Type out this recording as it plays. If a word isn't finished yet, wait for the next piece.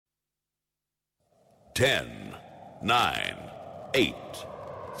10, 9, 8,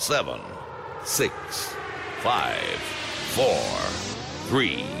 7, 6, 5, 4,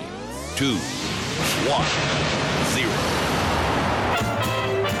 3, 2, 1, 0.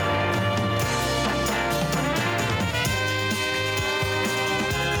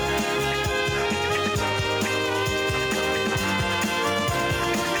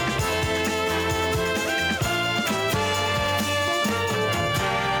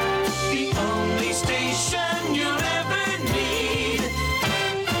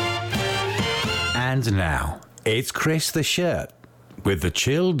 And now, it's Chris the Shirt with the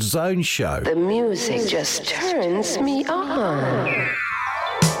Chilled Zone Show. The music just turns me on.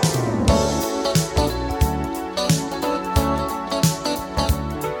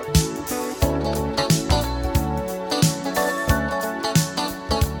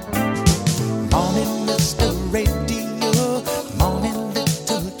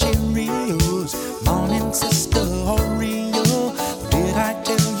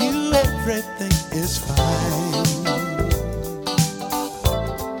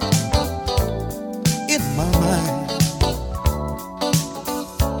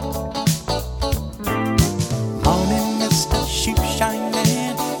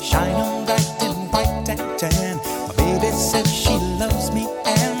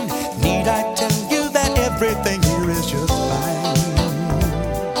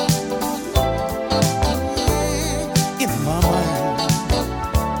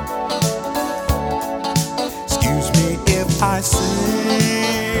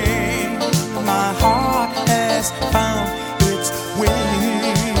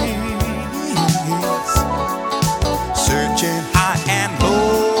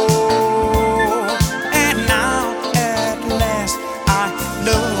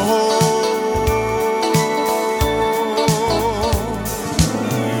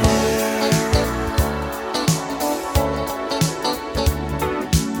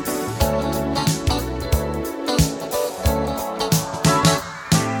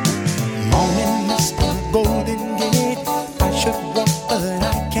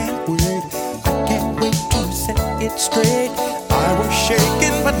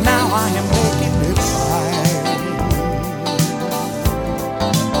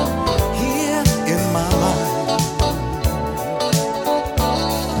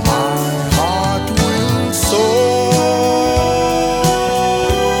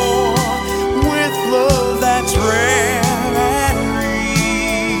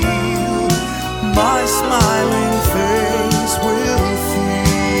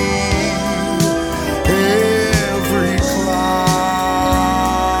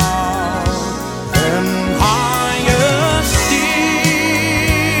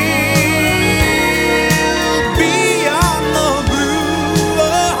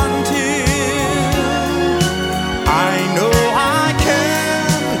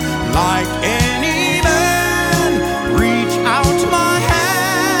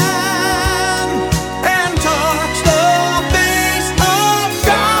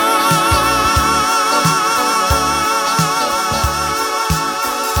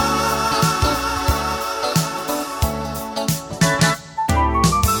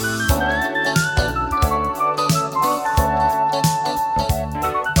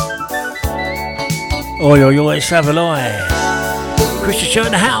 Oi, oi, oi, Savaloy. Chris the Shirt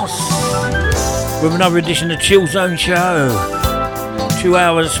in the house with another edition of Chill Zone Show. 2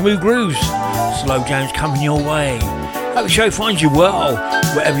 hours of smooth grooves, slow jams coming your way. Hope the show finds you well,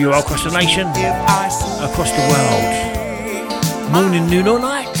 wherever you are across the nation, across the world. Morning, noon or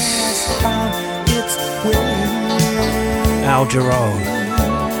night. Al Jarreau.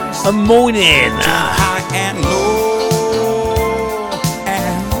 A morning. High and low.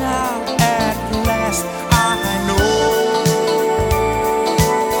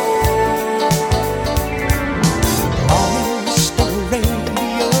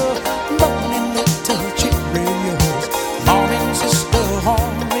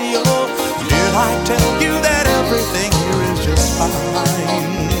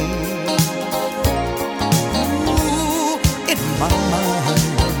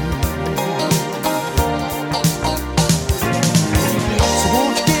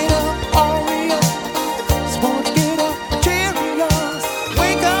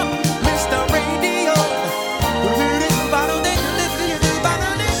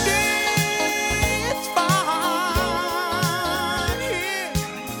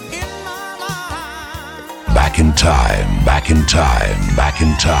 Back in time, back in time, back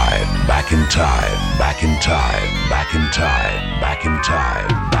in time, back in time, back in time, back in time, back in time,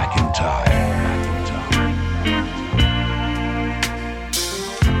 back in time, back in time.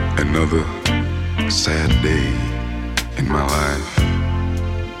 Another sad day in my life.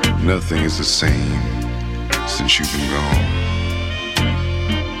 Nothing is the same since you've been gone.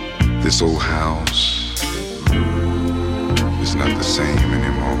 This old house is not the same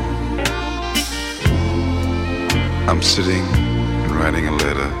anymore. I'm sitting and writing a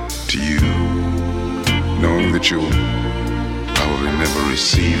letter to you, knowing that you'll probably never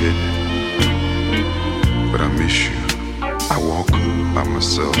receive it, but I miss you. I walk by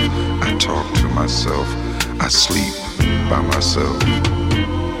myself, I talk to myself, I sleep by myself.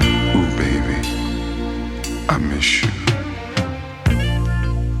 Ooh, baby, I miss you.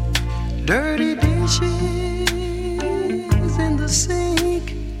 Dirty dishes in the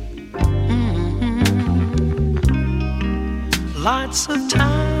sink. Lots of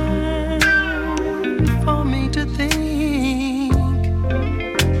time for me to think.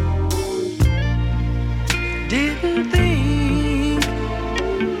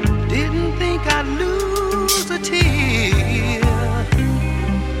 Didn't think I'd lose a tear.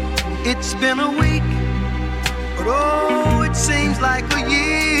 It's been a week, but oh, it seems like a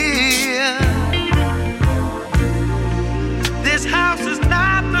year. This house is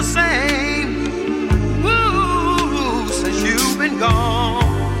not the same, woo, since you've been gone.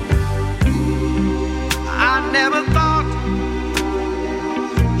 I never thought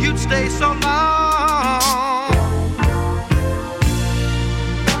you'd stay so long.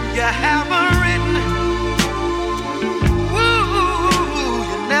 You haven't written, woo,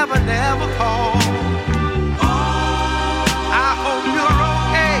 you never called. I hope you're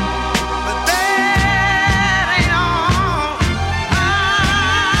okay, but that ain't all. I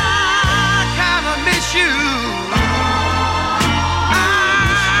kinda miss you. I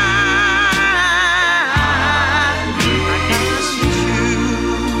kinda miss you.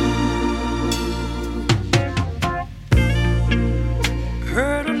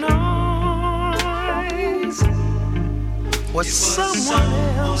 Heard a noise. Was someone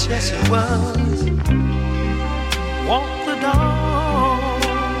else? Yes, it was. Walk the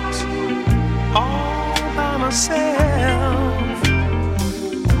dogs all by myself.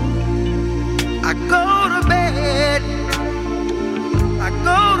 I go to bed,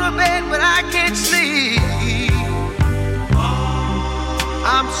 but I can't sleep.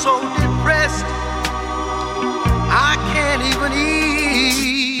 I'm so depressed, I can't even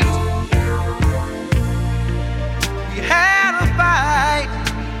eat. We had a fight.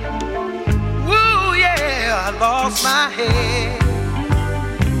 I lost my head.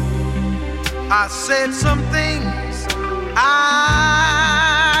 I said some things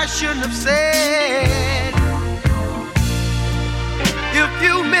I shouldn't have said. If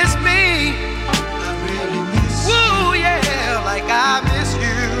you miss me, I really miss you. Woo, yeah, like I miss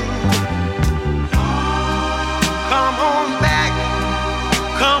you. Come on back,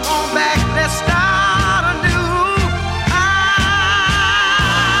 let's start anew.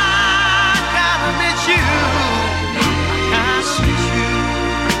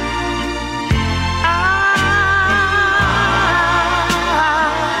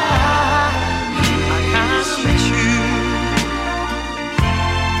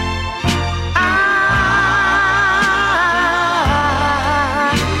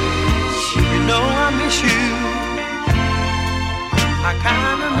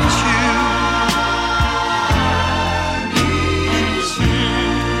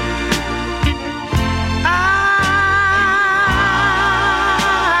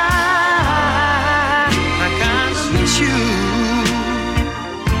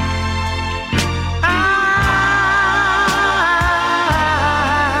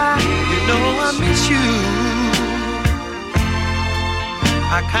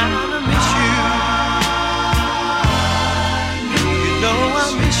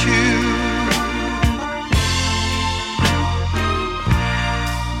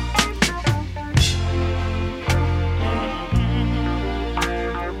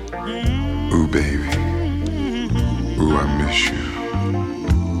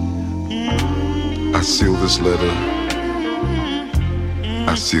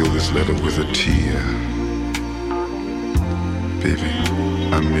 I seal this letter with a tear. Baby,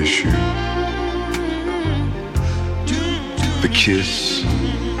 I miss you. The kiss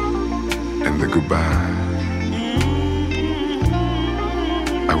and the goodbye.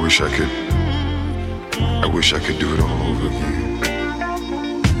 I wish I could do it all over again.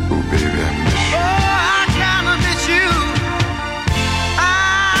 Oh, baby, I miss you. Oh, I kinda miss you.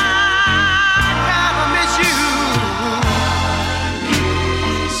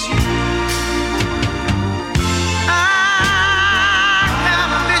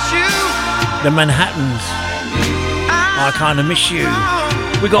 The Manhattans, I kinda miss you.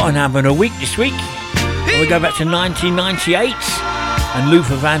 We got an album a week this week. We go back to 1998 and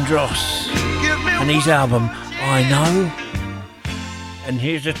Luther Vandross and his album I Know. And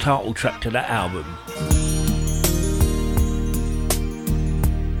here's the title track to that album.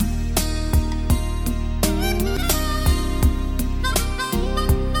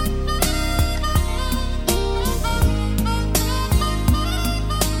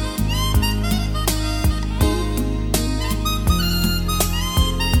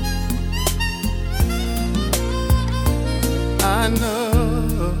 I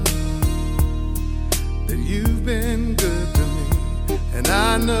know that you've been good to me, and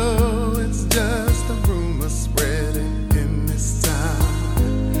I know it's just a rumor spreading in this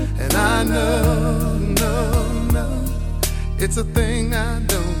town. And I know, no, it's a thing I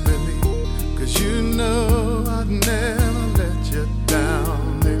don't believe, 'cause you know I'd never let you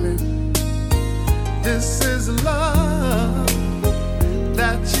down, baby. This is love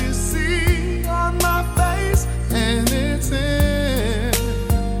that you see on my face, and it's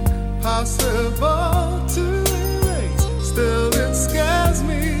impossible to erase. Still it scares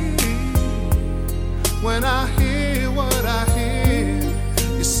me when I hear what I hear.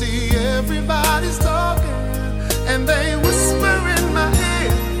 You see everybody's talking and they whisper in my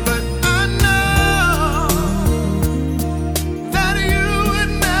ear, but I know that you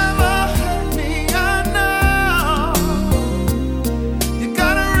would never hurt me. I know you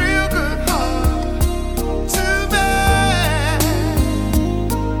got a real good heart. Too bad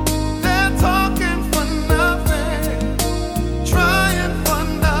they're talking for nothing, trying for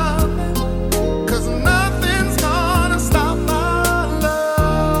nothing, 'cause nothing's gonna stop my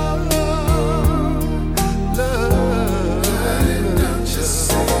love. Don't you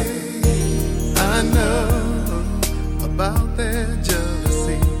say I know about their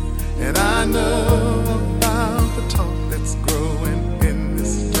jealousy, and I know about the talk that's growing in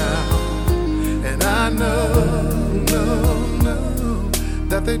this town, and I know, no,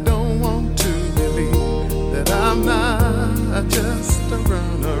 that they don't want to believe that I'm not just a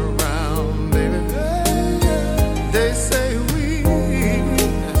runaround, baby. They say we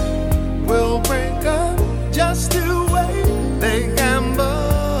will break up just to wait. They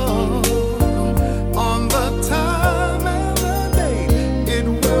gamble on the time and the day. It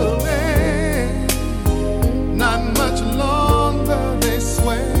will end not much longer, they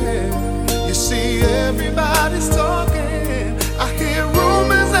swear. You see everybody's talking, I hear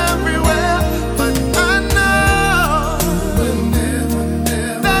rumors everywhere.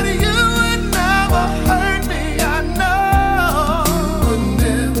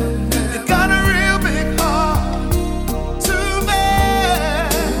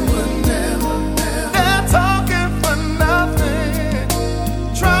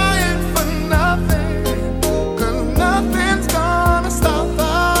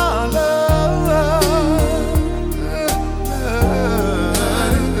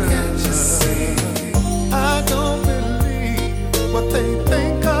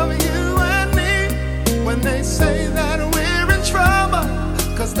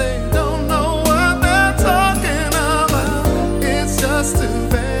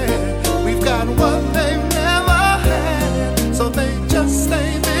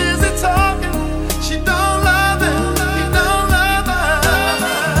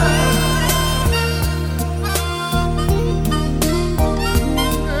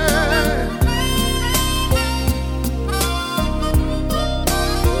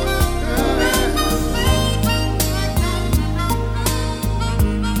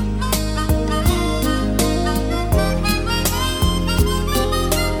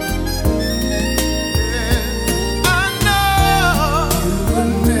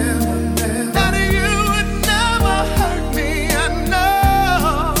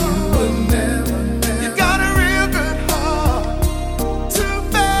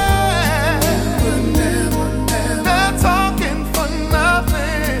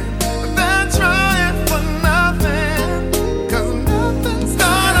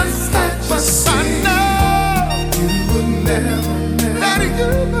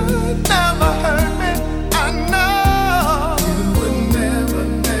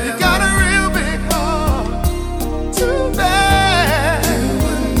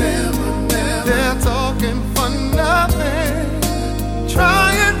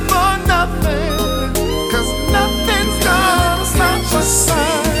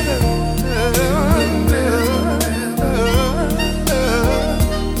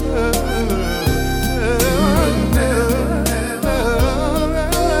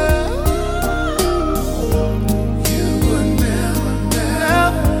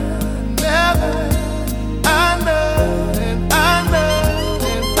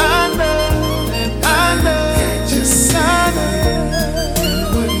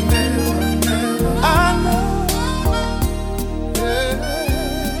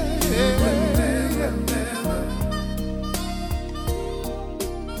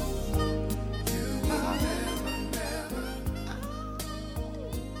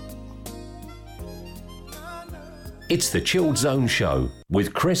 It's the Chilled Zone Show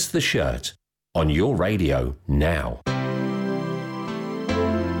with Chris the Shirt on your radio now.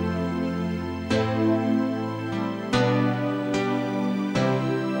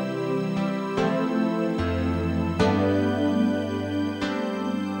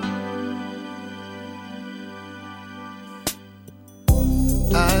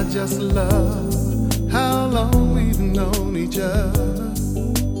 I just love how long we've known each other,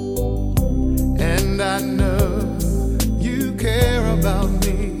 and I know you care about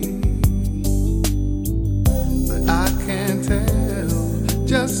me, but I can't tell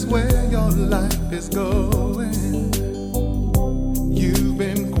just where your life is going. You've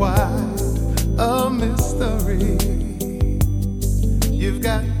been quite a mystery. You've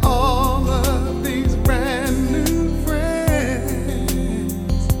got all of these brand new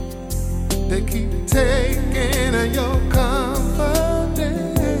friends. They keep taking your confidence,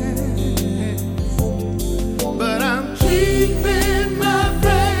 but I'm keeping my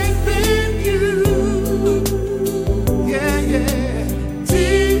faith in you. Yeah, yeah.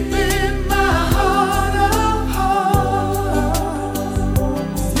 Deep in my heart of hearts,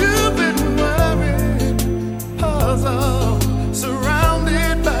 you've been worried, puzzled,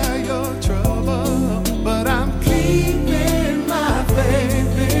 surrounded by your trouble, but I'm keeping my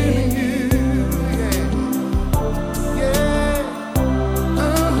faith in you. Yeah, yeah,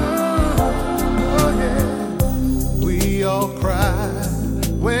 oh yeah. We all cried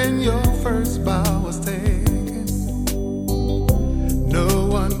when your first bow was taken. No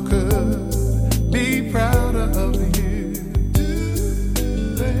one could be prouder of you,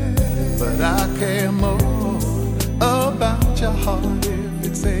 but I care more about your heart if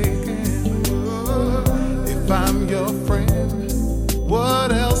it's aching. If I'm your friend,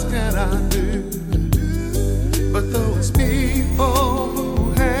 what else can I do? But those people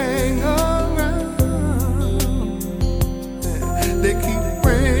who hang around, they keep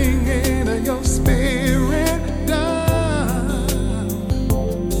bringing your spirit down,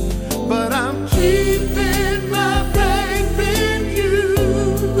 but I'm keeping my faith in you.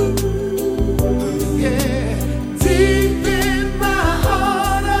 Yeah, deep in my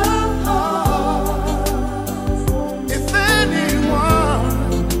heart of hearts. If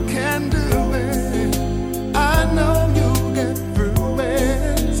anyone can do it, I know you'll get through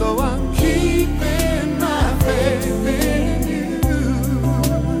it. So I'm keeping my faith in you.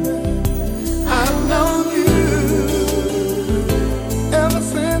 I've known you ever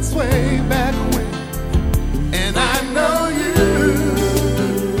since way back when, and I know you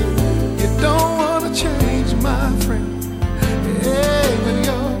don't want to change, my friend. Hey, but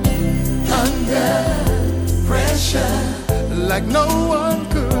you're under pressure like no one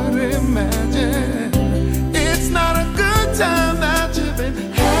could imagine. It's not a good time that you've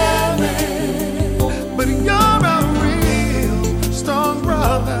been having, but you're a real strong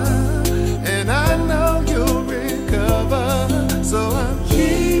brother, and I know you'll recover. So I'm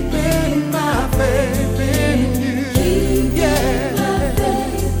keeping my faith in you. Yeah, my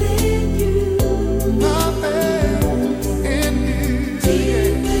faith in you. My faith in you.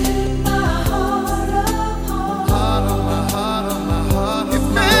 Deep in my heart of hearts. Heart of my heart of my heart. If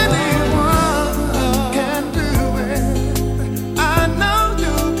anyone can do it, I know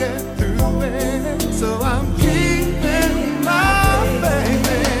you'll get through it. So I'm keeping my faith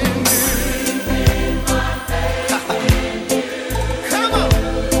in you. Come on.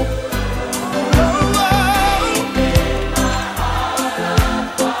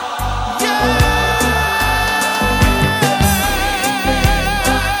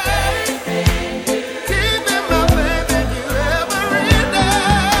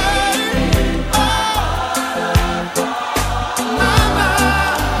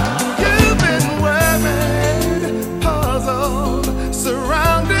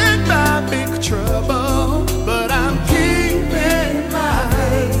 Surrounded by big trouble, but I'm keeping my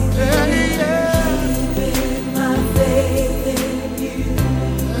faith.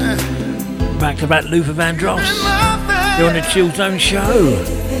 Back to back Luther Vandross. You're on the Chill Zone Show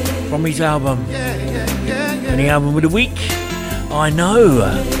from his album. And the album of the week, I Know.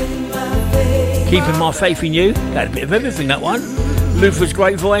 Keeping My Faith in You. Got a bit of everything, that one. Luther's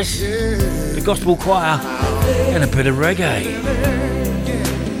great voice, the gospel choir, and a bit of reggae.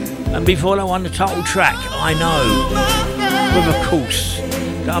 And before that one, the title track, I Know, with of course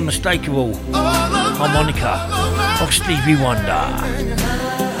the unmistakable harmonica of Stevie Wonder.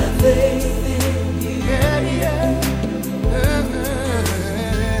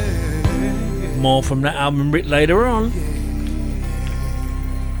 More from that album a bit later on.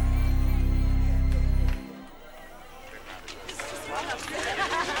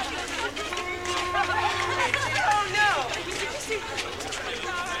 Oh no!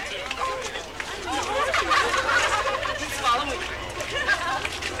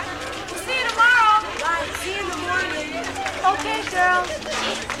 Okay, girl.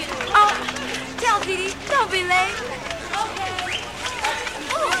 Oh, tell Dee Dee, don't be late. Okay.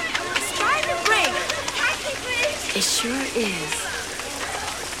 Oh, it's trying to break. Taxi, please. It sure is.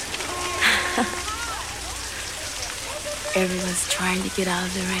 Everyone's trying to get out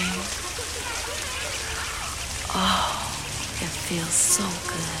of the rain. Oh, it feels so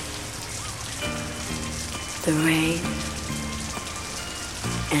good. The rain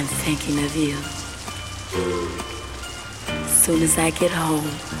and thinking of you. As soon as I get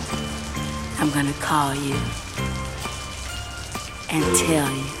home, I'm gonna call you and tell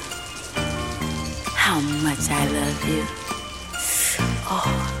you how much I love you.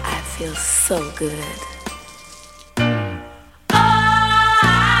 Oh, I feel so good.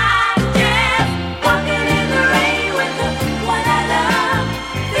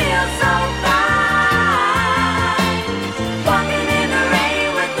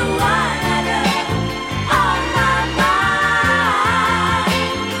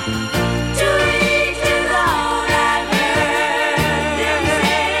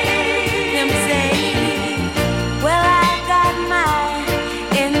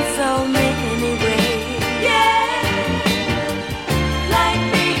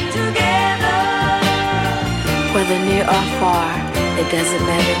 Whether near or far, it doesn't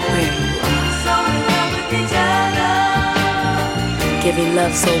matter where you are. So in love with each other. Giving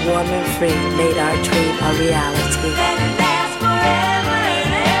love so warm and free made our dream a reality. Let it last forever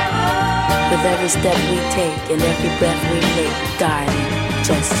and ever. With every step we take and every breath we make, darling,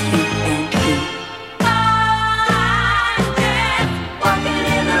 just you and me. Walking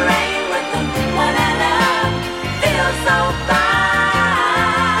in the rain with the one I love feels so fine.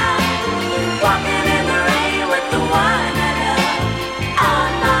 Walking in the rain with the one I love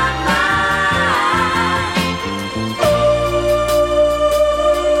on my mind.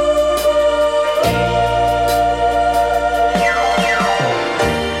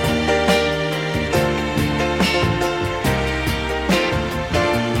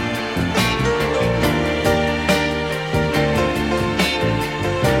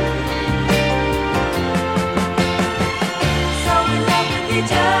 So in love with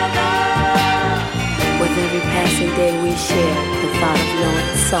each other. With every passing day we share the thought of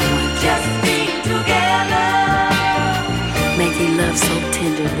knowing someone just being together. Making love so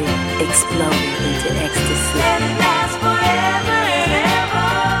tenderly, exploding into ecstasy. Let it last forever and ever.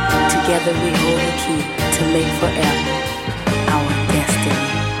 Together we hold the key to make forever our destiny.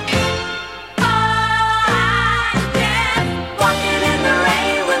 Walking in the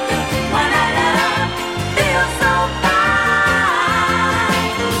rain with the one I love feels so fine.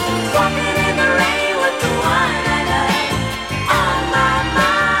 Walking in the rain with the one I love on my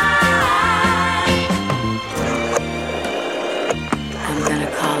mind. I'm gonna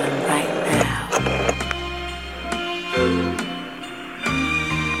call him right now.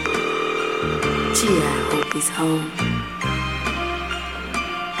 Gee, I hope he's home.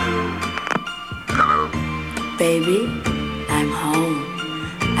 Hello? Baby, I'm home.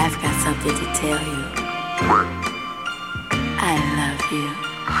 I've got something to tell you. What? I love you.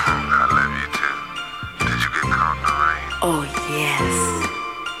 I love you too. Did you get caught in the rain? Oh, yes.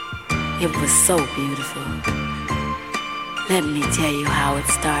 It was so beautiful. Let me tell you how it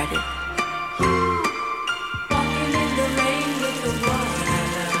started. Walking in the rain with the one I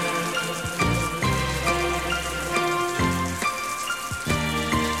love.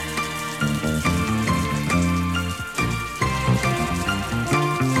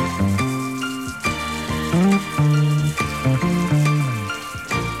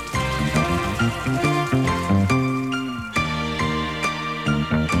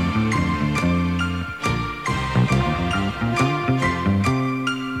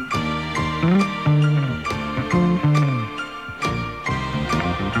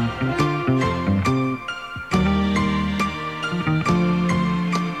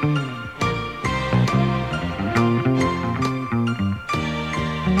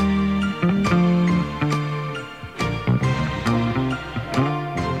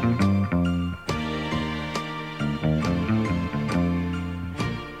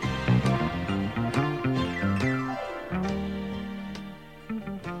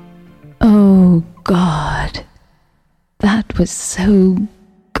 Oh God, that was so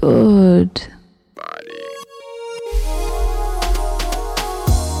good.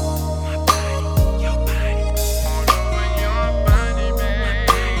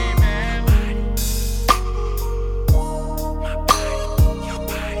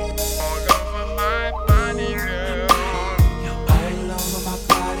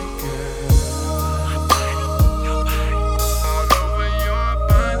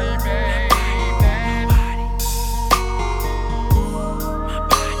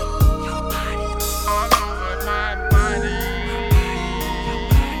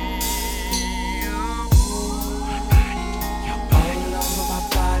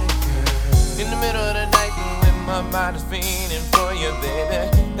 my mind is feeling for you, baby.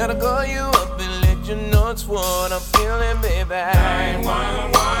 Gotta call you up and let you know it's what I'm feeling, baby.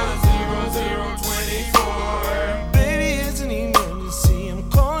 911-0024. Baby, it's an emergency. I'm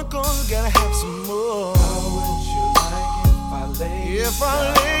calling 'cause I gotta have some more. How would you like it if I lay you down? If I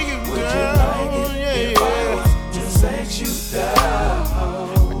lay you down, would you like it if I was to sex you down?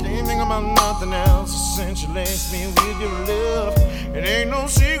 I can't think about nothing else since you laced me with your love. It ain't no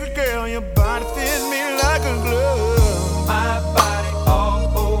secret, girl, your body fits me like a glove. My body all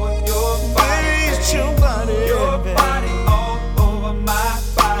over your body, baby, it's your body. Your body all over my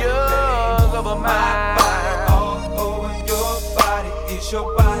body, yours over my body all over your body. It's your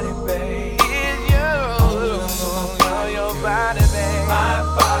body, babe. It's yours over your body, babe. My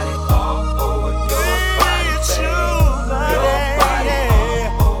body all over your body, it's your body. Your body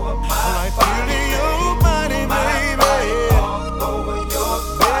all over my body, your body, baby.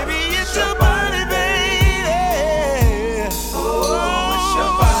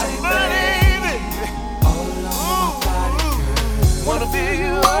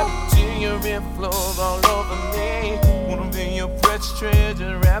 Flows all over me. Wanna be your precious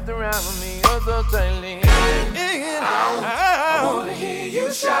treasure wrapped around me, oh so tightly. I wanna hear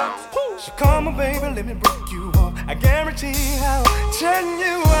you shout. So come on, baby, let me break you off. I guarantee I'll turn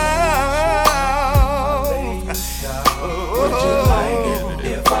you out. Would you like it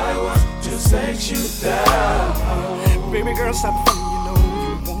if I was to sex you down? Baby girl, stop funny, you know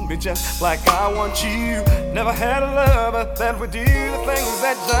you want me just like I want you. Never had a lover that would do the things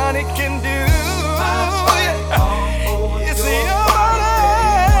that Johnny can do. It's your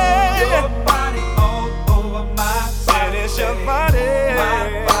body, your body all over my body. It's your body,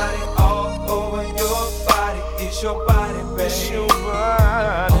 my body all over your body. It's your body, baby. It's your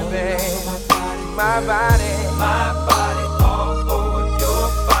body, baby. My body, my body all over your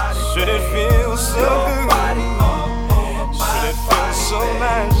body. Should it feel so good? Should it feel so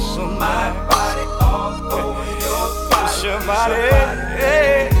nice? So my body all over your body. It's your body,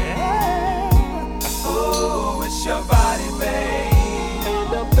 hey. Oh, it's your body, babe. And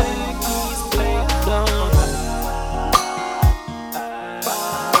the back is playing down.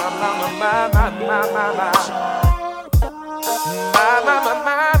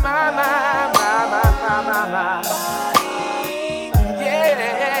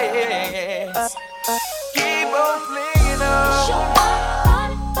 Yes. Keep on playing on.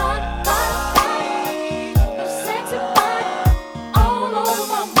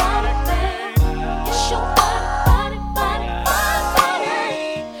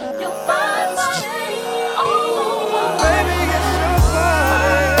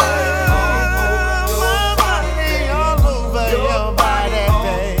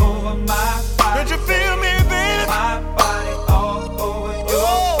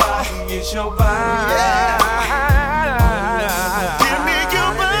 Your body, yeah. Give me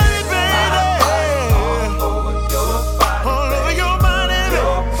your body, baby. All over your body, baby.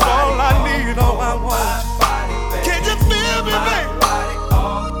 All I need, all I want. Can you feel me, baby?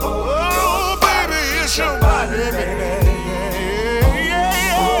 Oh, baby, it's your body, baby.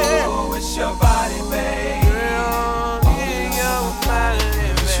 Yeah. Oh, it's your body, baby.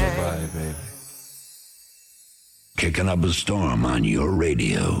 It's your body, baby. Kicking up a storm on your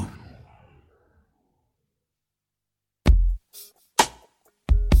radio.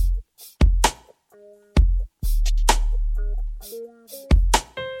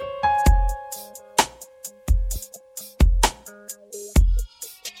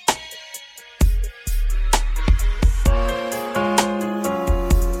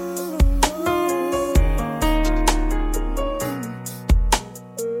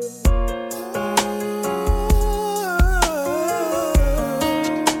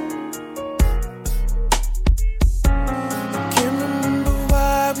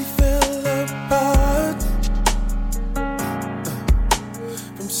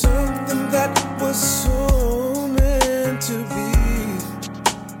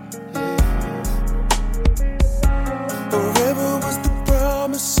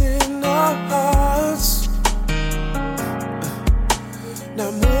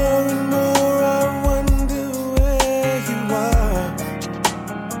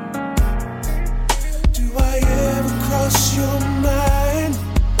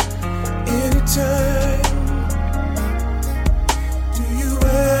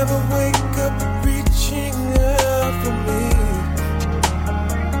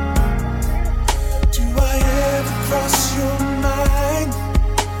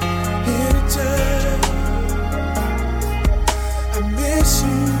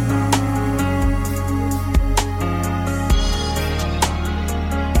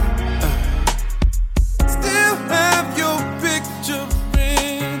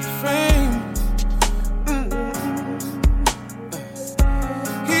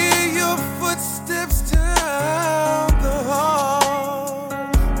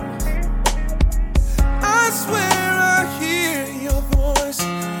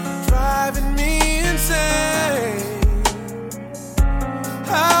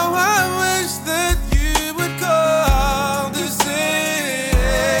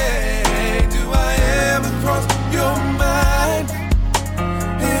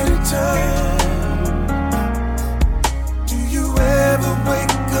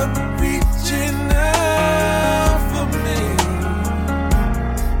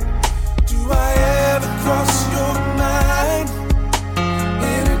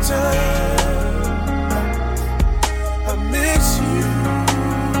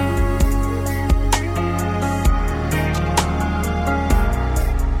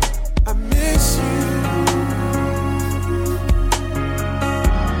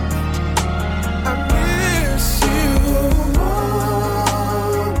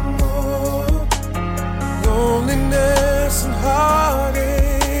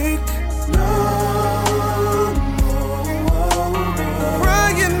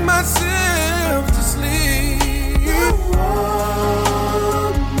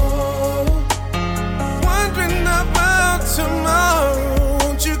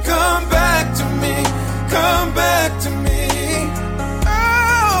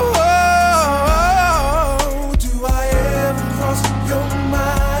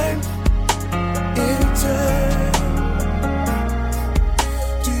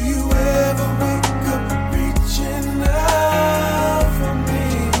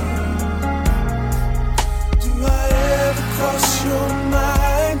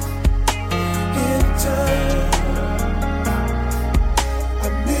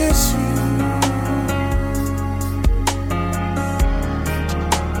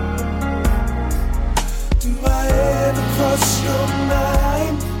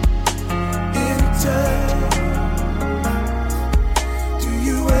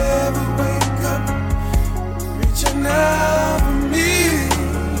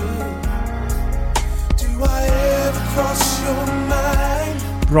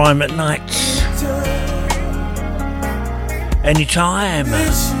 Brian McKnight. Anytime.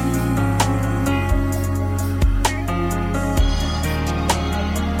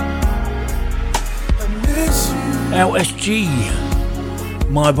 LSG,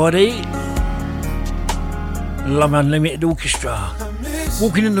 My Body. Love Unlimited Orchestra.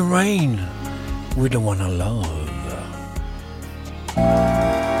 Walking in the Rain with the one I love.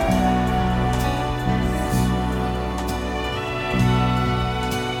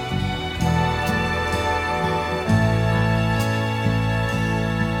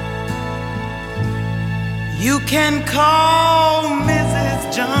 You can call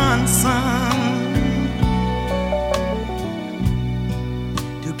Mrs. Johnson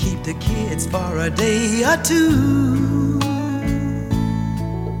to keep the kids for a day or two.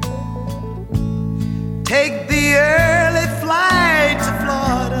 Take the early flight to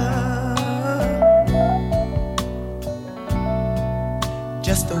Florida,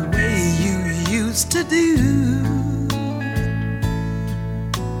 just the way you used to do.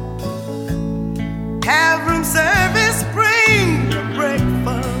 Have room service, bring your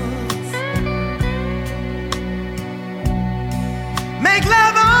breakfast. Make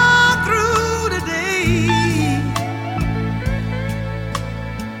love all through the day.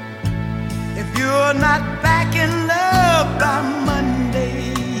 If you're not back in love by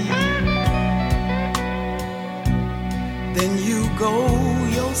Monday, then you go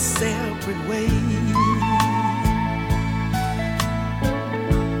your separate way.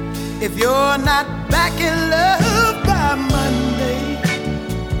 If you're not back in love by Monday,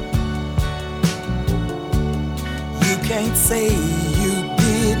 you can't say you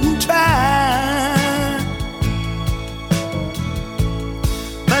didn't try.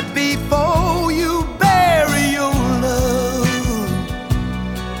 But before you bury your love,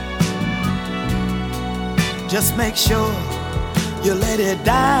 just make sure you let it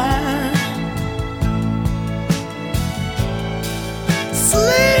die.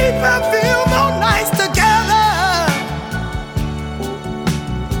 Sleep a few more nights together.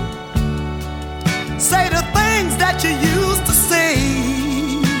 Say the things that you used to say.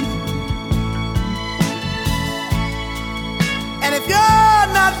 And if you're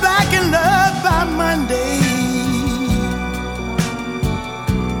not back in love by Monday,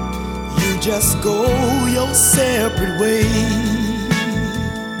 you just go your separate way.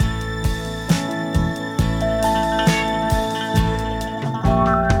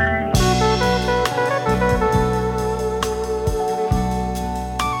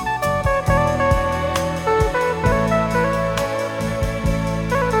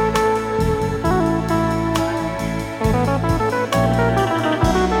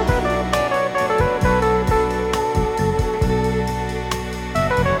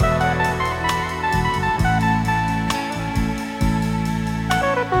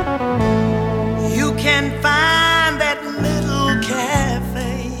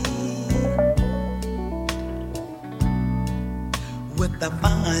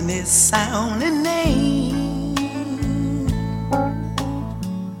 Sounding name.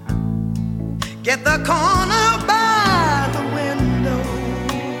 Get the corner by the window.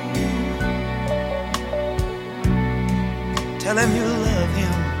 Tell him you love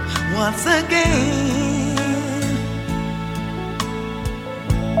him once again.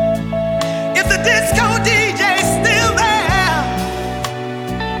 If the disco DJ's still there,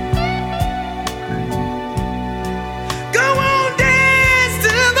 go on, dance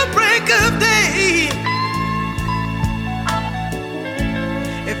till the break of day.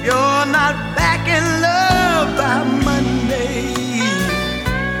 If you're not back in love by Monday,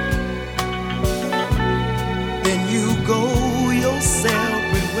 then you go your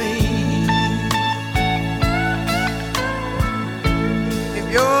separate way. If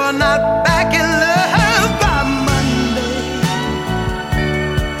you're not back in love by Monday,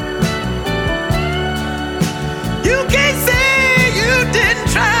 you can't say you didn't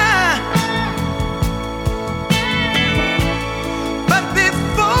try. But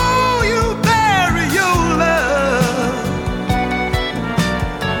before you bury your love,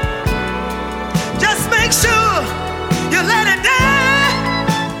 just make sure you let it die.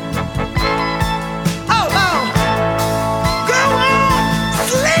 Oh, oh. Go on,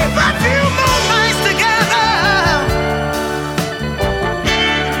 sleep a few more nights together.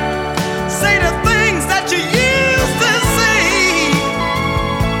 Say the things that you used to say.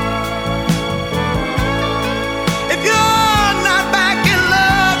 If you're not back in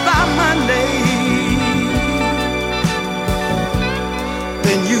love by Monday,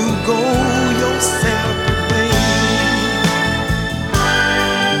 then you go your separate way.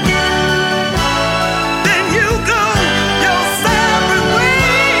 Then you go your separate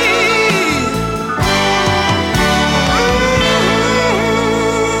way.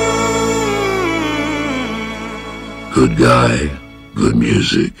 Good guy, good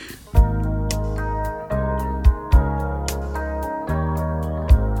music.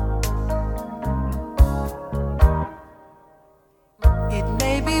 It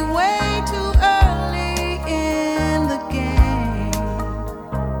may be way too early in the game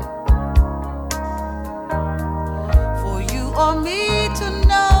for you or me to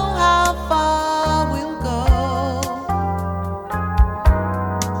know how far we'll go.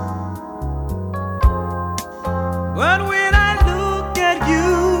 But when I look at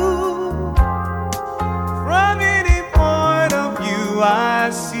you from any point of view, I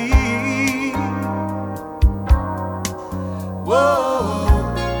see,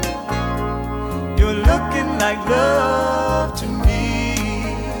 whoa, you're looking like love to me.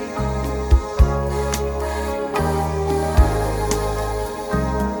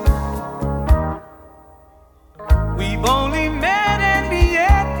 We've only met and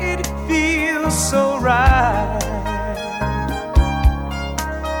yet it feels so right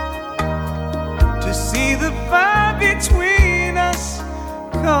to see the fire between us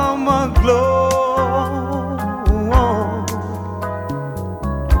come aglow.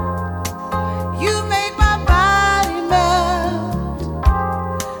 You make my body melt.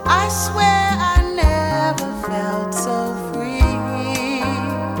 I swear I never felt so free.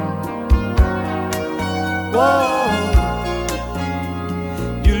 Whoa,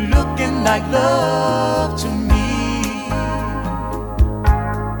 you're looking like love to me.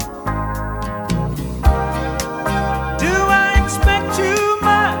 Do I expect too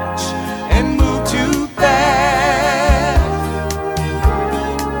much and move too fast?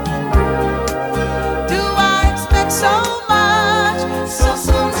 Do I expect so much so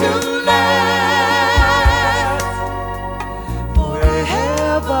soon to last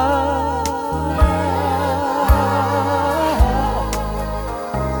forever?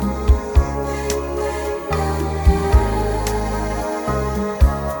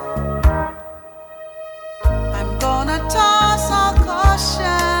 I'm gonna toss all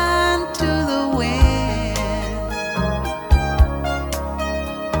caution to the wind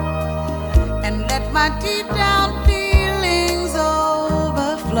and let my deep down feelings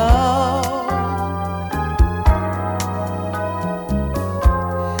overflow.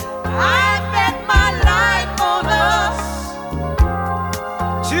 I bet my life on us.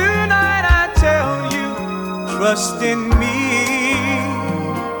 Tonight I tell you, trust in me.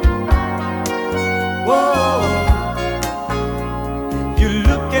 Whoa, you're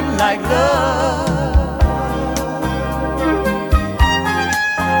looking like love.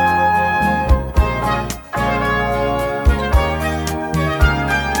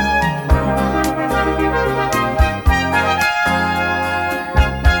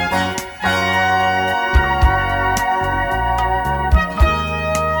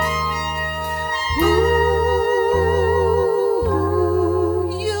 Ooh,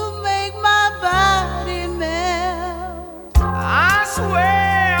 you make my body melt. I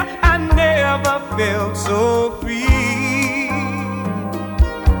swear I never felt so free.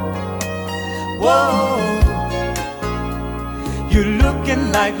 Whoa, you're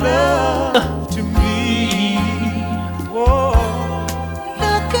looking like love to me. Whoa,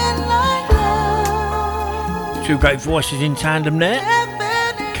 looking like love. Two great voices in tandem there.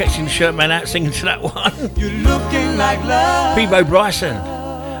 Catching the shirt man out singing to that one. You're looking like love Peebo Bryson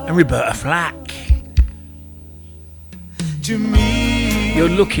and Roberta Flack. to me. You're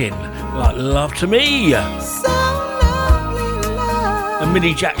looking like love to me. So lovely love. And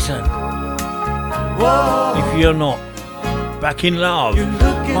Millie Jackson. Whoa, If you're not back in love. you're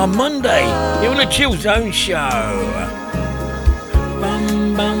looking On Monday, here on the Chill Zone Show.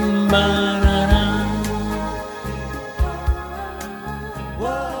 Bum, bum, ba-da-da.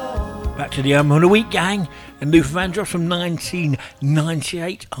 Back to the album of the week, gang. And Luther Vandross from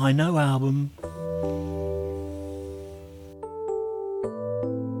 1998 I Know album.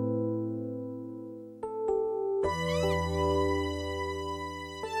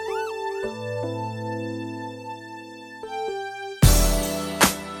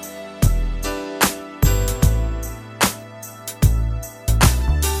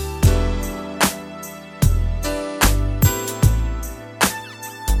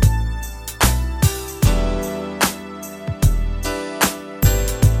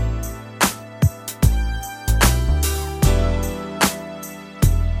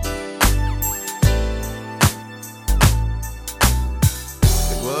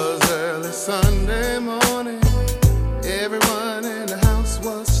 Sunday morning, everyone in the house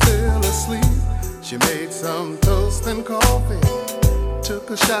was still asleep. She made some toast and coffee, took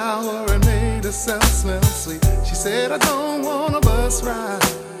a shower and made herself smell sweet. She said, I don't want a bus ride,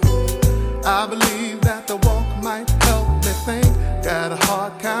 I believe that the walk might help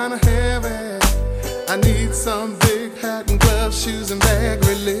some big hat and gloves, shoes and bag.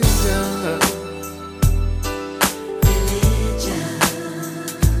 Religion.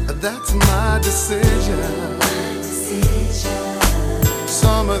 That's my decision.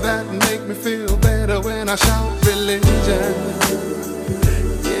 Some of that make me feel better when I shout religion.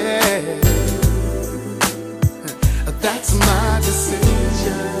 Yeah, that's my decision.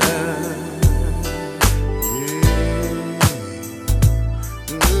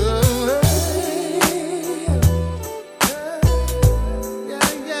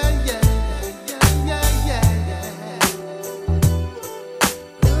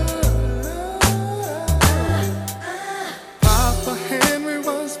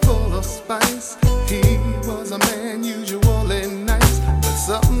 He was a man usually nice, but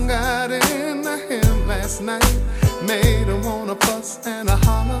something got into him last night, made him wanna fuss and a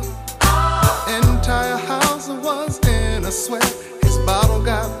holler. The entire house was in a sweat. His bottle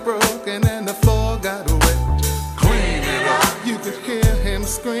got broken and the floor got wet. Clean it up. You could hear him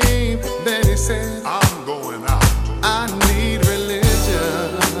scream. Then he said, I'm going out. I need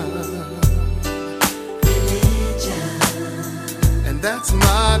religion. That's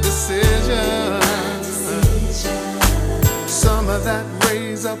my decision. Some of that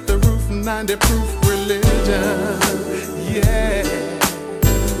raise up the roof, 90 proof religion. Yeah,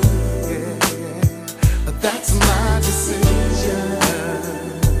 yeah, yeah. That's my decision. Yeah,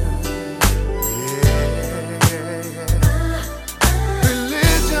 yeah.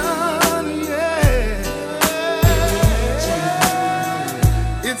 Religion, yeah.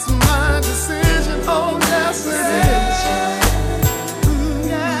 It's my decision. Oh, yes, it is.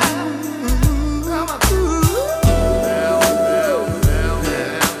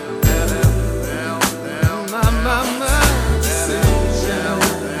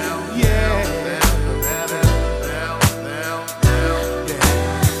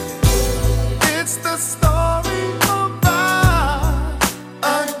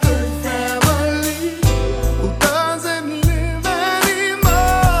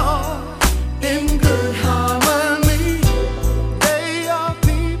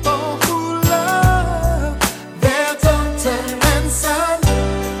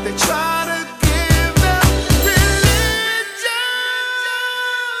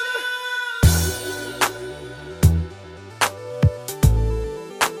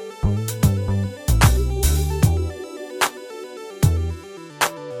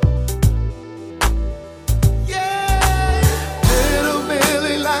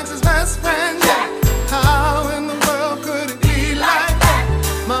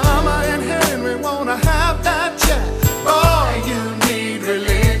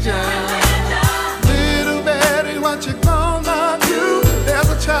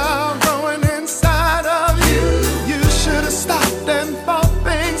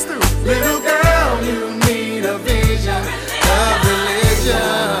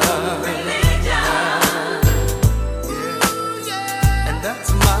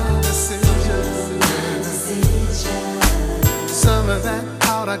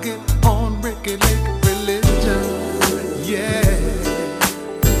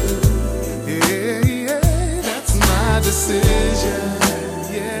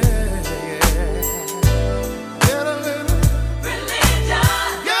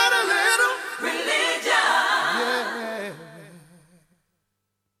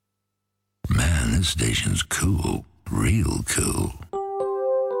 Station's cool, real cool.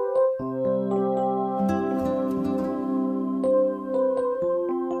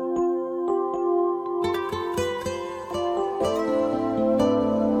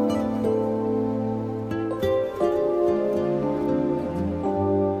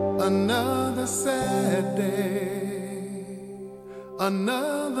 Another sad day,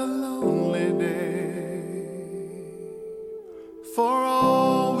 another lonely day. For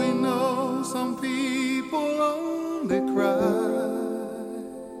all we know, some people only cry.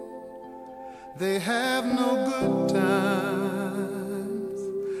 They have no good times,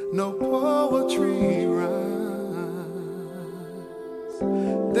 no poetry rhymes.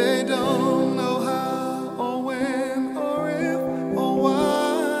 They don't know how or when or if or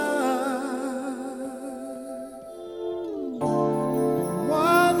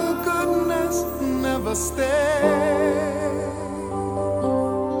why the goodness never stays.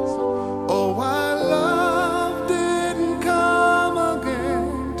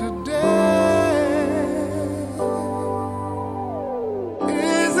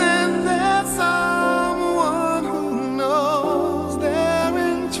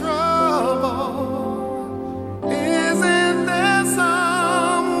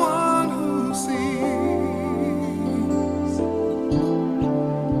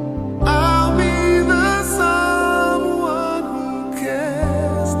 I'll be the sun.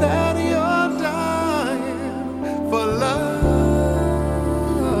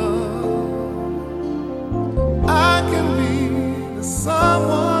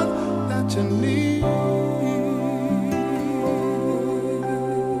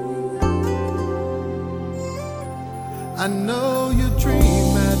 I know you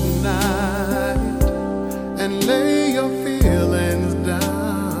dream at night and lay your feelings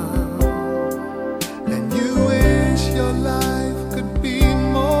down, and you wish your life could be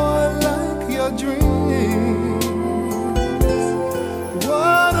more like your dreams.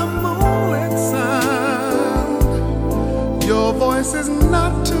 What a moonlit sound. Your voice is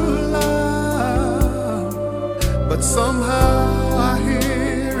not too loud, but somehow I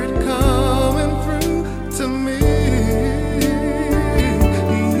hear it coming through to me.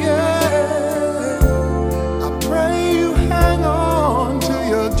 Yeah, I pray you hang on to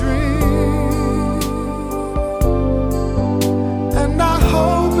your dream, and I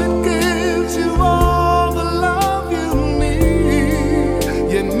hope it gives you all the love you need.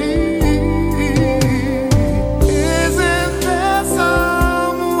 You need. Isn't there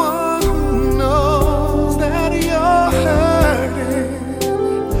someone who knows that you're hurting?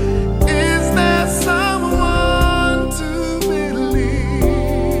 Is there someone to believe?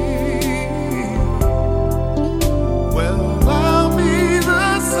 Well, I'll be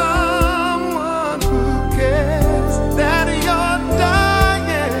the someone who cares, that you're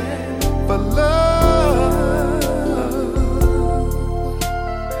dying for love.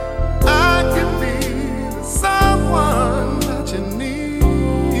 I can be the someone that you need.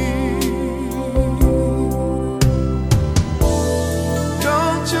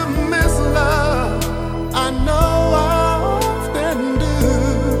 Don't you miss love? I know I often do.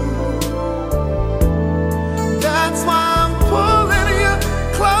 That's why I'm pulling you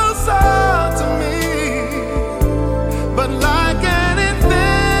closer to me. But like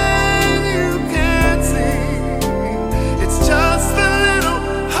anything you can't see, it's just a little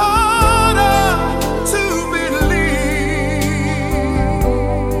harder to believe.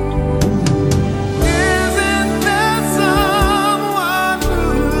 Isn't there someone who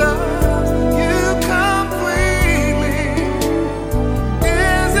loves you completely?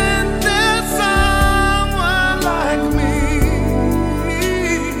 Isn't there someone like me?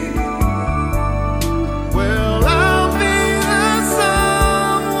 Well, I'll be the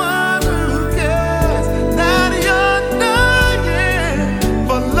someone who cares, that you're dying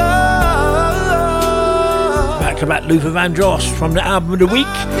for love. Back to back Luther Vandross from the album of the week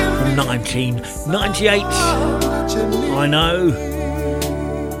from 1998. I know.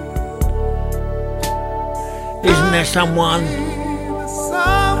 Isn't there someone?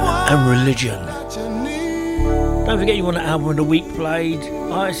 And Religion. Don't forget you want an album of the week played,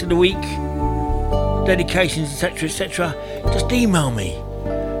 artist of the week, dedications, etc., etc. Just email me.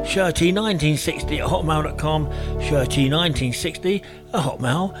 Shirty1960@hotmail.com.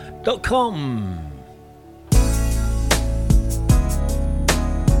 Shirty1960@hotmail.com.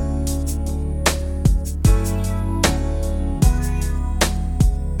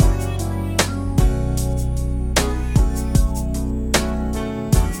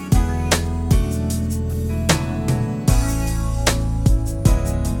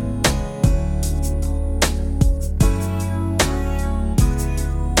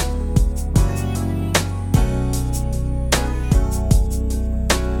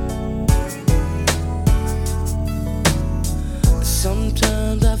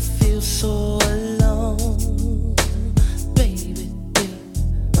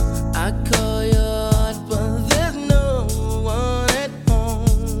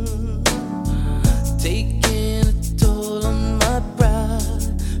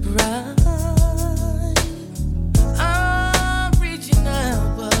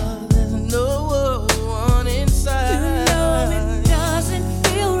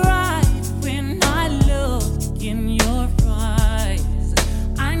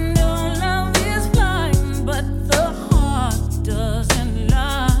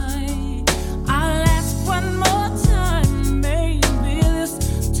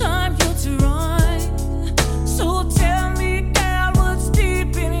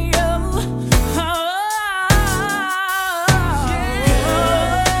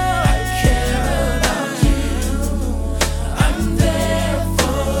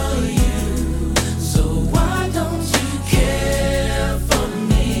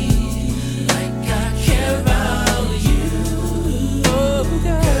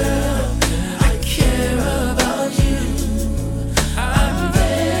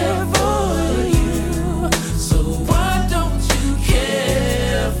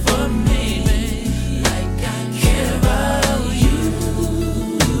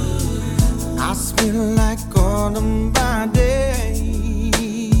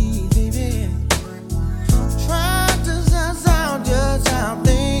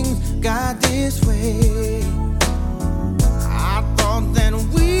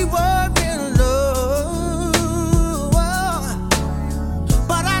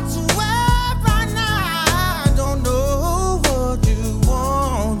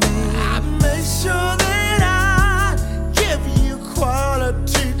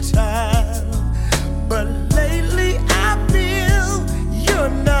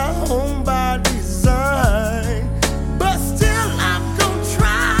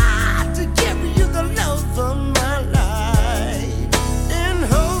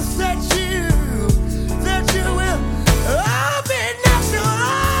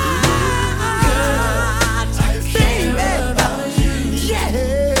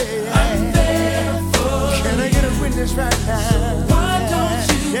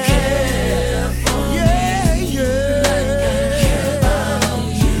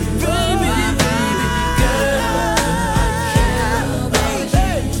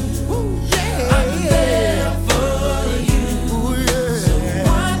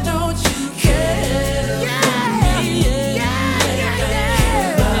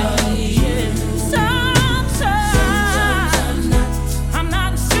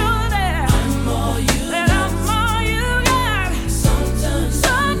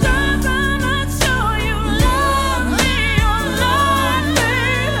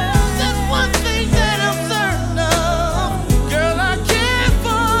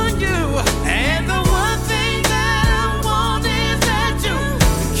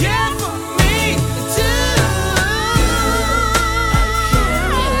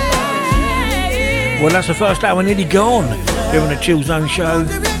 Well, that's the first hour nearly gone here on the Chill Zone show.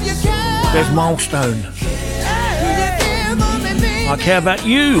 There's Milestone. I Care About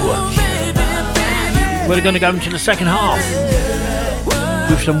You. We're going to go into the second half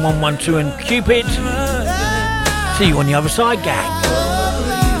with some 112 and Cupid. See you on the other side, gang.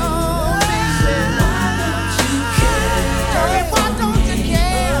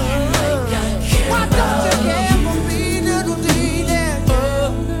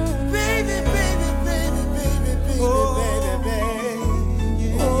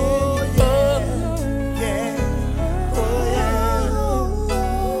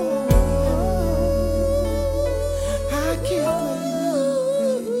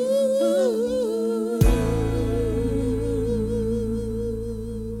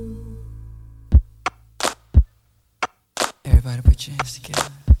 Everybody put your hands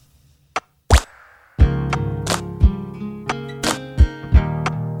together.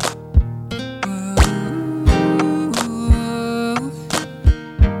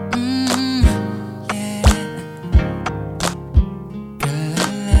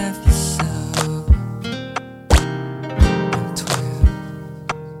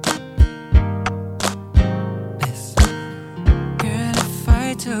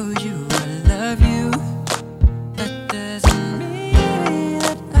 Told you I love you. That doesn't mean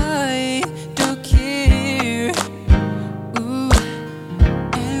that I don't care. Ooh,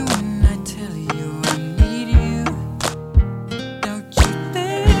 and when I tell you I need you, don't you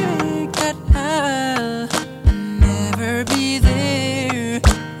think that I'll never be there?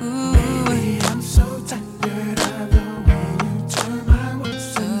 Ooh, baby, I'm so tired of the way you turn my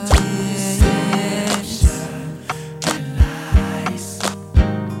words into deception and lies.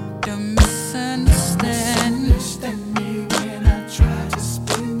 Don't misunderstand me when I try to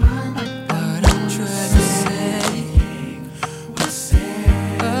speak my mind. What I'm trying to say, what's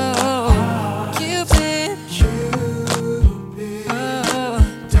in oh, Cupid, oh,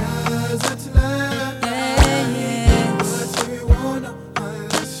 doesn't lie. Yeah. What we want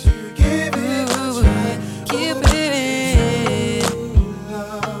unless you give it a try. Cupid,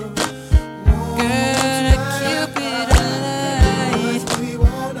 girl, Cupid alive.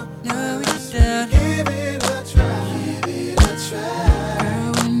 No, we don't. Give it a try.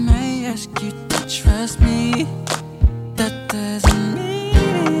 Girl, when I ask you to trust me, that doesn't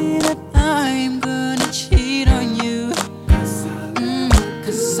mean that I'm gonna cheat on you. 'Cause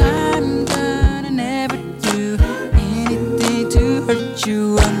I'm gonna never do anything to hurt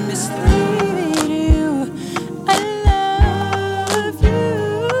you. I'm misleading you. I love you.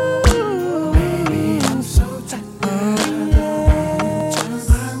 Baby, I'm so tired. Turn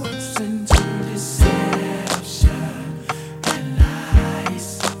my words into deception and lies.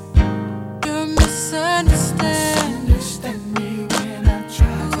 Don't misunderstand me when I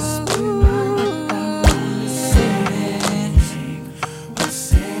try to speak my mind. I'm saying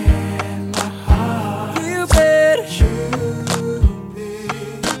what's in my heart. Cupid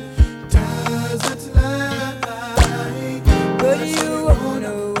doesn't lie, but you won't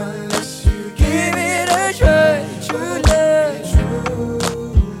know unless you give it a try. True love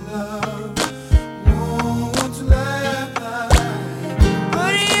won't lie,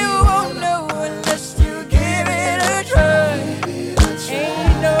 but you won't know unless you give it a try.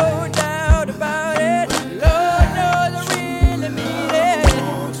 Ain't no doubt about it. Lord knows I really mean it.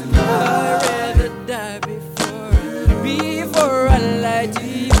 I'd rather die before I lie to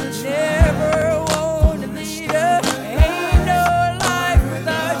you. Never wanna leave you. Ain't no life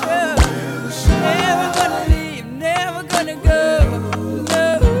without you. Never gonna leave, never gonna go. No.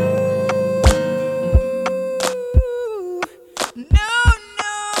 No,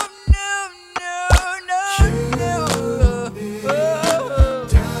 no, no, no, no, no.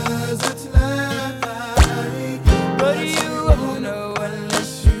 Doesn't lie, but you won't know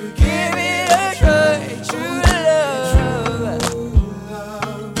unless you give it a try. True love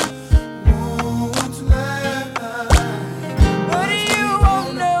won't lie, but you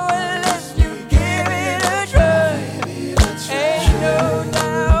won't know unless you give it a try. Ain't no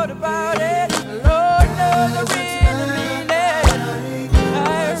doubt about it. Lord knows I really mean it.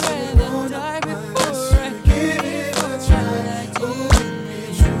 I'd rather die before I give it a try.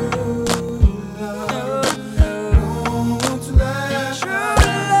 True love won't lie. True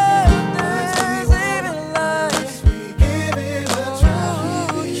love doesn't even lie. We give it a try.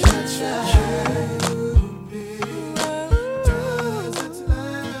 Doesn't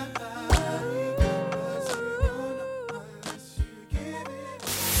lie.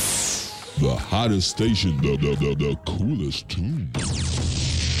 The hottest station, the coolest tunes.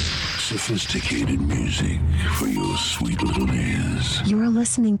 Sophisticated music for your sweet little ears. You're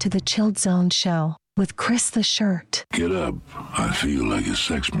listening to The Chilled Zone Show with Chris the Shirt. Get up. I feel like a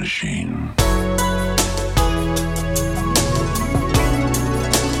sex machine.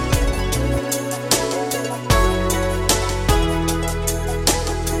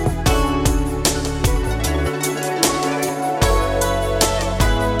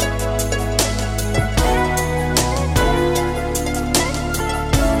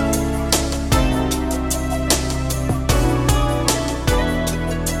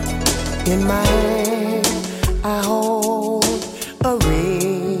 In my hand, I hold a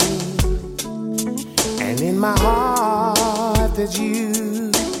ring, and in my heart, there's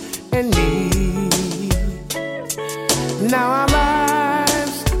you and me. Now our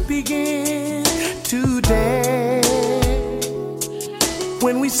lives begin today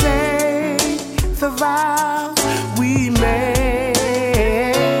when we say the vow we made.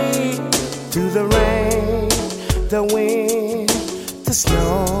 Through the rain, the wind, the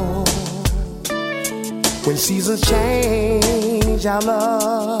snow. When seasons change, our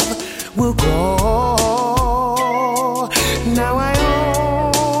love will grow. Now I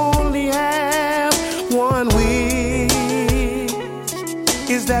only have one wish,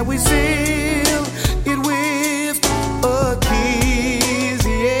 is that we seal it with a kiss,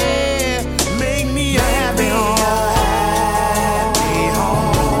 yeah. Make me a happy home.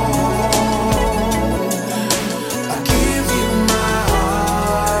 I give you my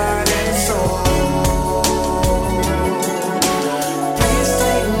heart and soul.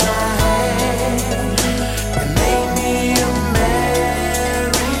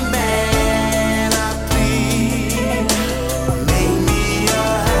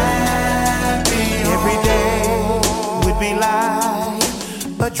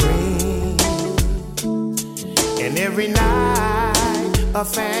 Every night a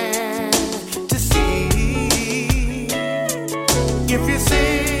fantasy. If you're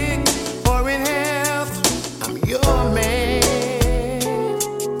sick or in health, I'm your man.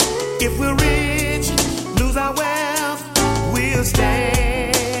 If we're rich, lose our wealth, we'll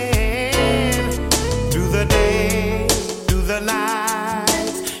stand. Through the day, through the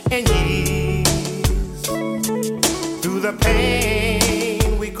nights and years, through the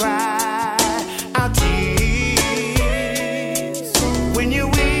pain we cry our tears. When you're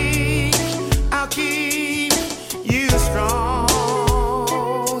weak, I'll keep you strong.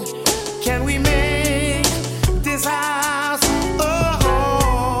 Can we make this house a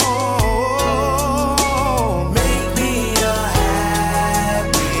home? Make me a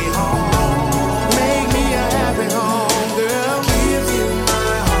happy home. Make me a happy home, girl. Give you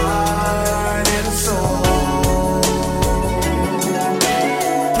my heart and soul.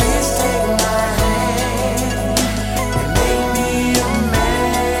 Please take my hand and make me a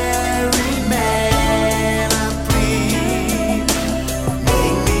married man. I plead,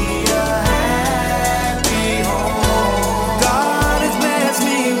 make me a happy home. God has blessed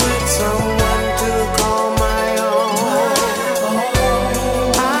me with someone to call my own.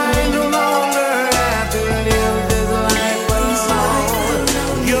 I no longer have to live this life alone.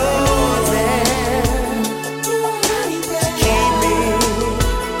 You're there to keep me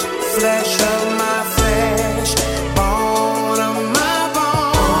flesh of my flesh, bone of my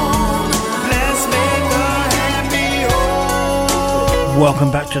bone. Let's make a happy home.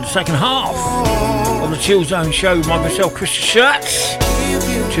 Welcome back to the second half of the Chill Zone show with myself, Chris the Shirt.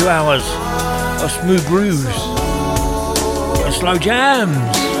 2 hours of smooth grooves and slow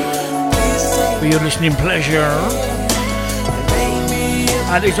jams for your listening pleasure.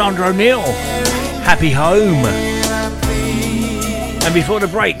 Alexander O'Neill, Happy Home. And before the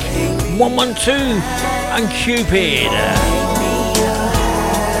break, 112 and Cupid.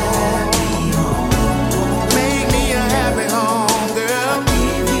 Make me a happy home, girl.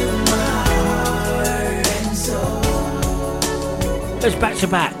 Let's back to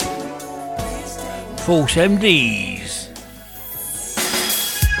back. False MDs.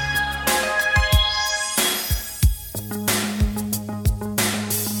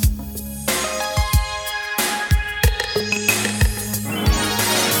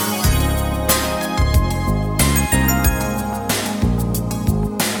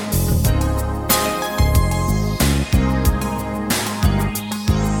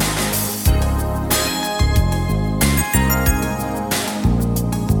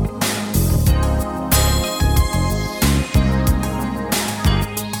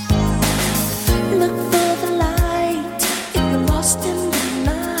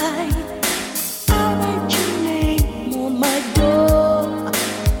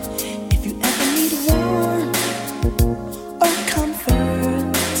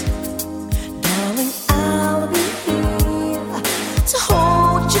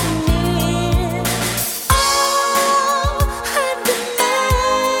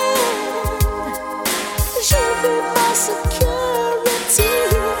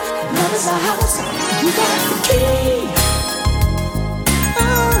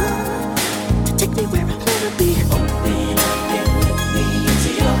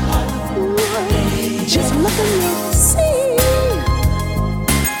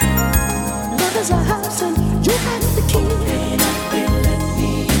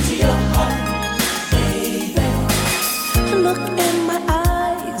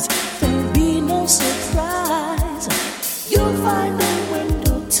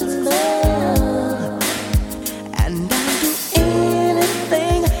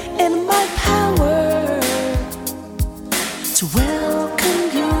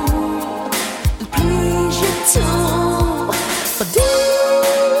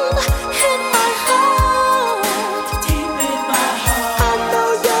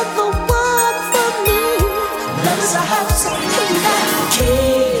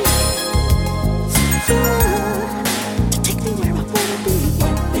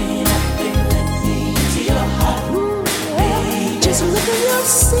 you'll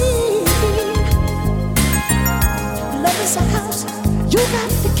see. Love is a house, you got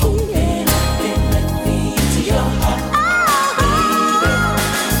the key. Let me into your heart.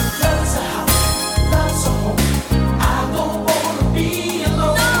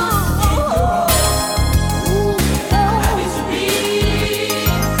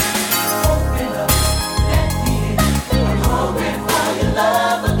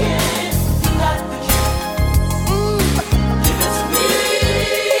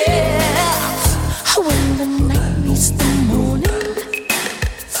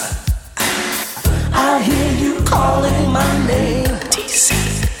 Calling my name, DC.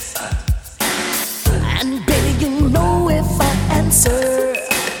 And baby, you know if I answer,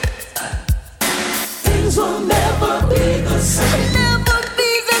 things will never be the same. Never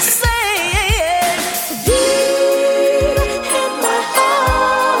be the same. Deep in my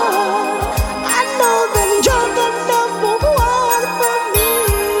heart, I know that you're the number one for me.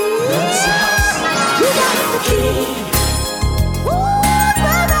 You got the key.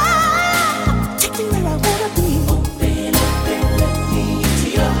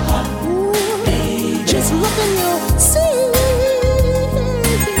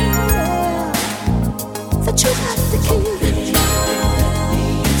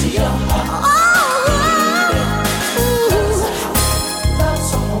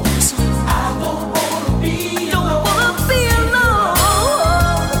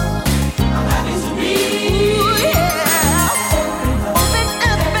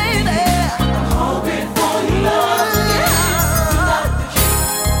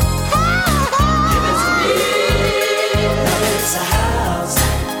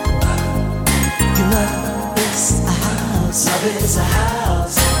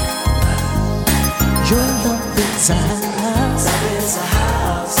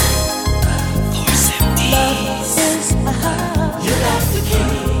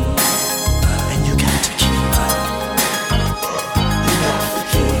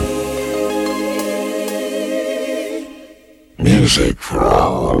 Music for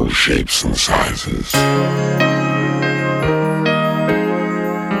all shapes and sizes.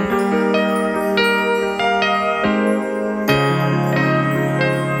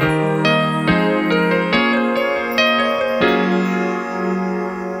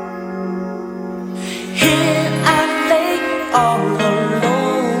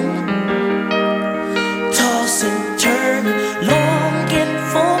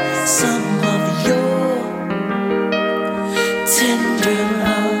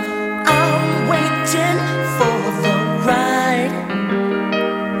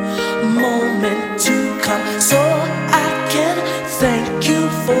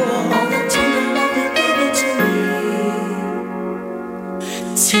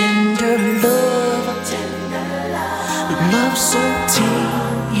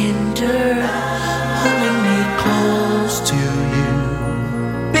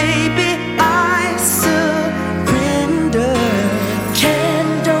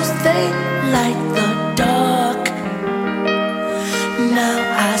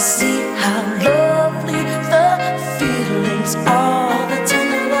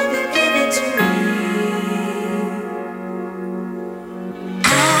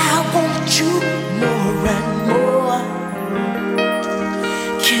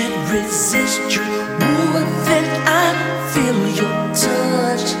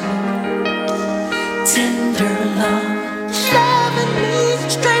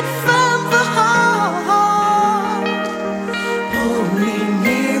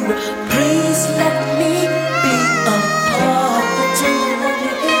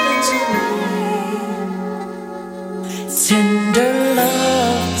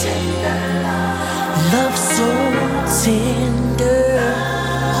 Love so tender,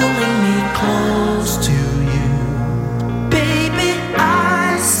 holding me close to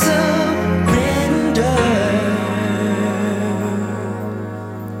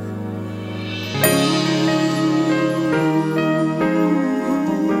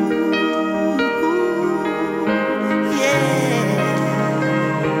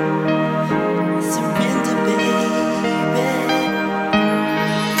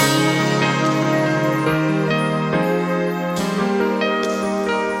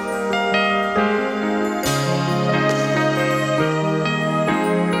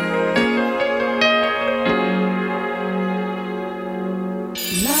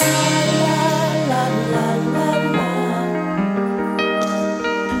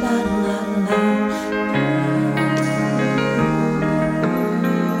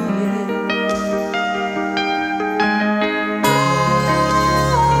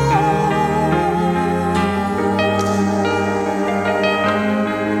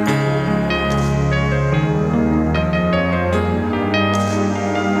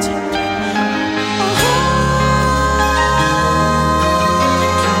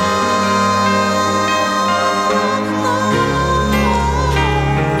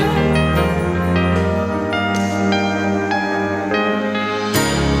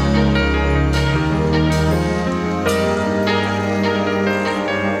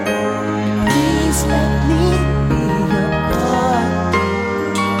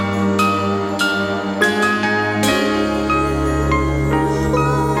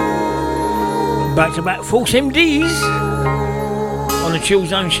back-to-back Force MDs on the Chill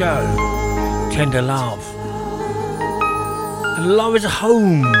Zone show. Tender Love. And Love is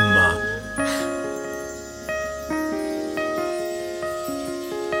Home.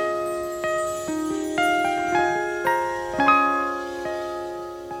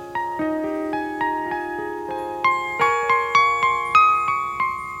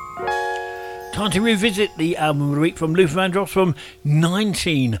 Time to revisit the album of the week from Luther Vandross from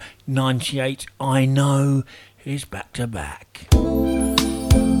 1998. I Know is back to back.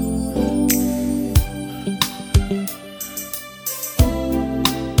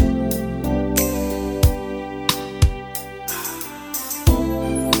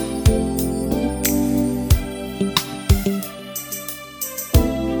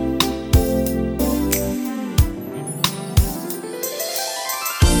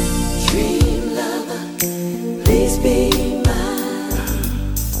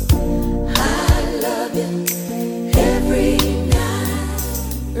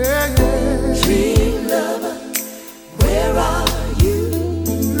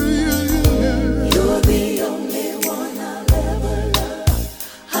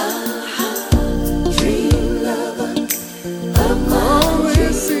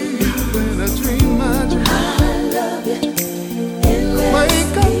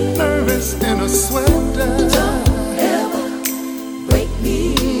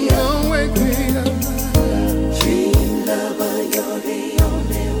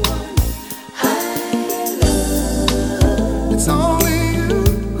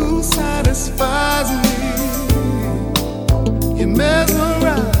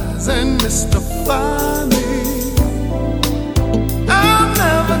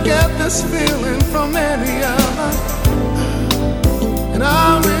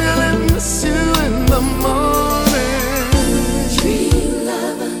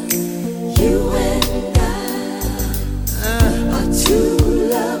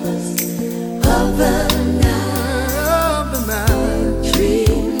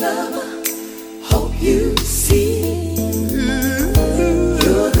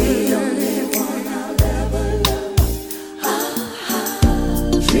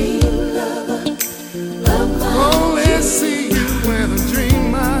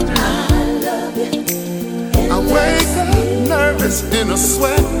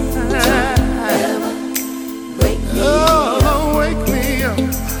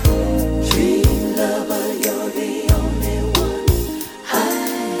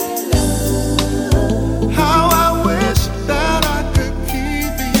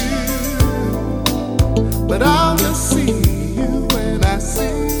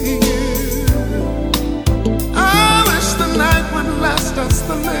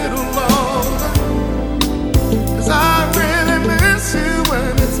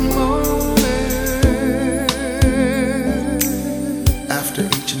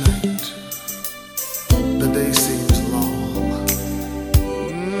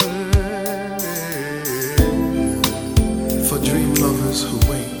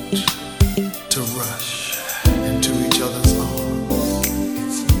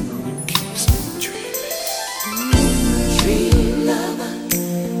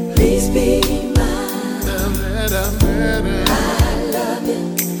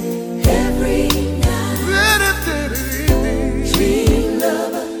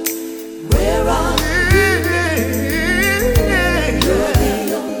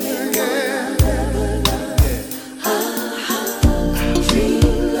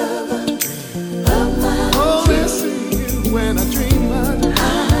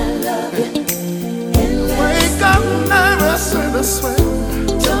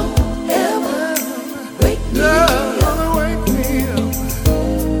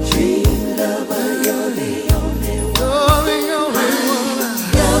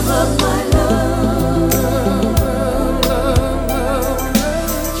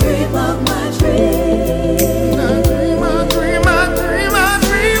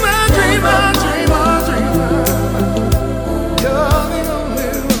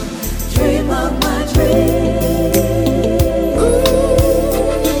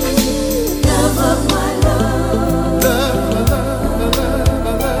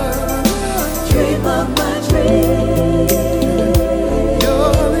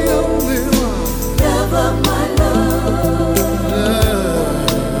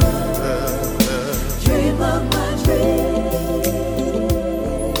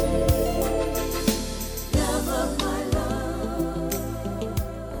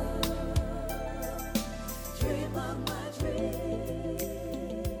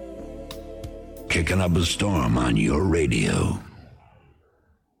 Kicking up a storm on your radio.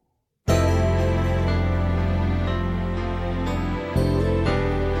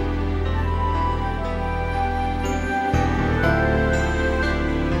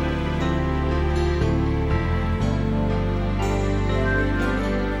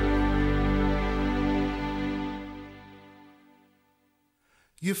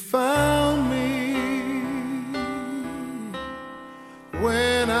 You found me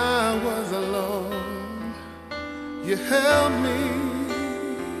when I was alone. You held me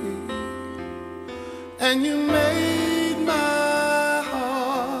and you made my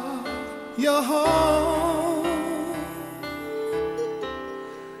heart your home.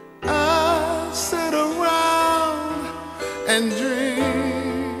 I sat around and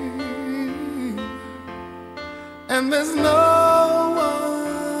dreamed, and there's no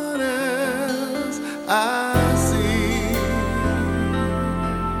one else I see,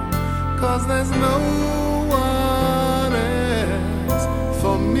 'cause there's no one else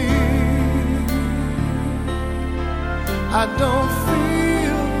for me. I don't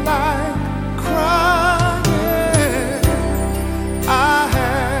feel like crying. I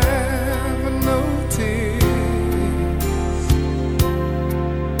have no tears,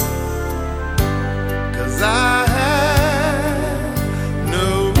 'cause I have no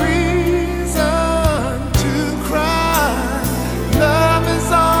reason to cry. Love is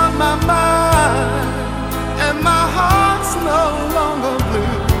on my mind and my heart's no longer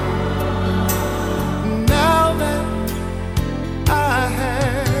blue. Now that I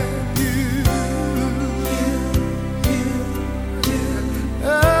have you,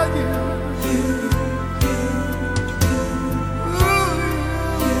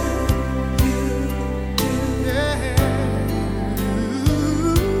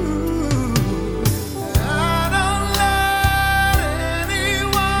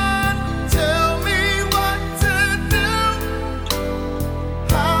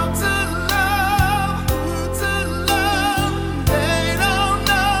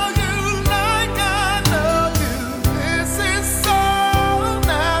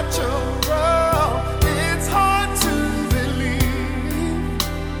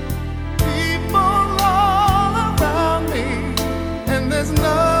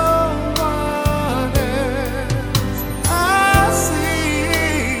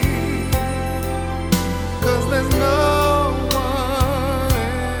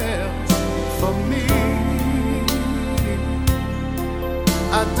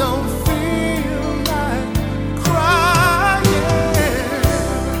 I don't feel like crying.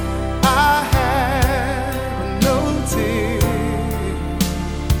 I have no tears,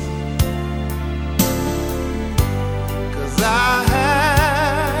 'cause I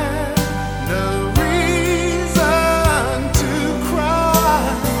have no reason to cry.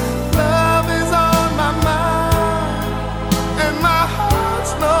 Love is on my mind and my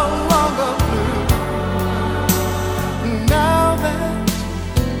heart's no longer blue. Now that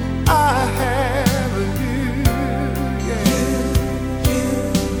I have you, yeah.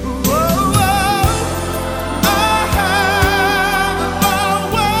 Whoa, I have my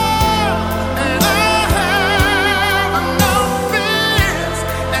world, and I have no fears,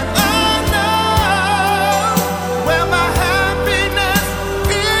 and I know where my happiness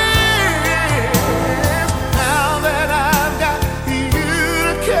is. Now that I've got you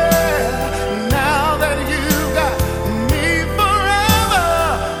to care, now that you've got me forever.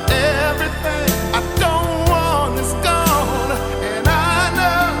 Everything I don't want is gone, and I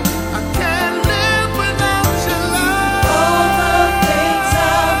know I can't live without your love. All the things I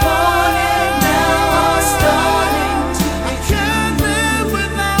wanted now are starting to be true. I can't live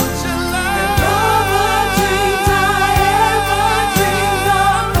without your love. And all the dreams I ever dreamed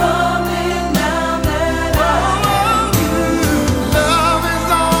are coming now that I have you. Love is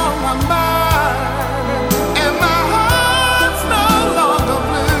on my mind, and my heart's no longer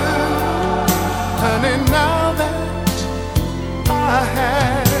blue. Honey, now that I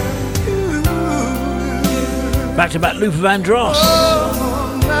have you. Back to back Luther Vandross. Oh,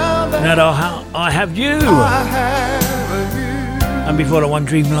 now that Now that I have you. I have you. And before that one,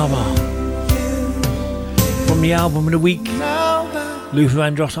 Dream Lover. From the album of the week, Now that Luther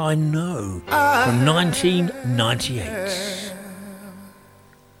Vandross, I Know, I from have 1998.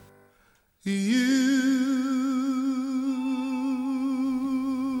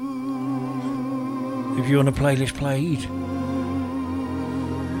 If you want a playlist played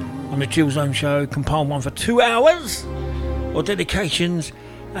on the Chill Zone show, compile one for 2 hours, or dedications,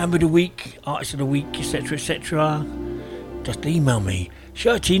 and with the week, artist of the week, etc., etc., just email me,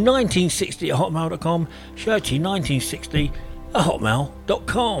 shirty1960@hotmail.com,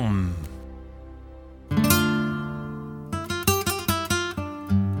 shirty1960@hotmail.com.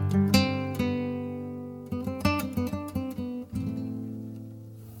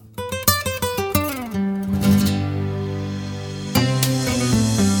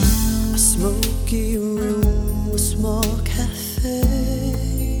 A smoky room, a small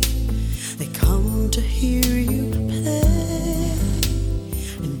cafe. They come to hear you play,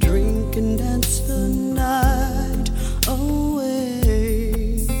 and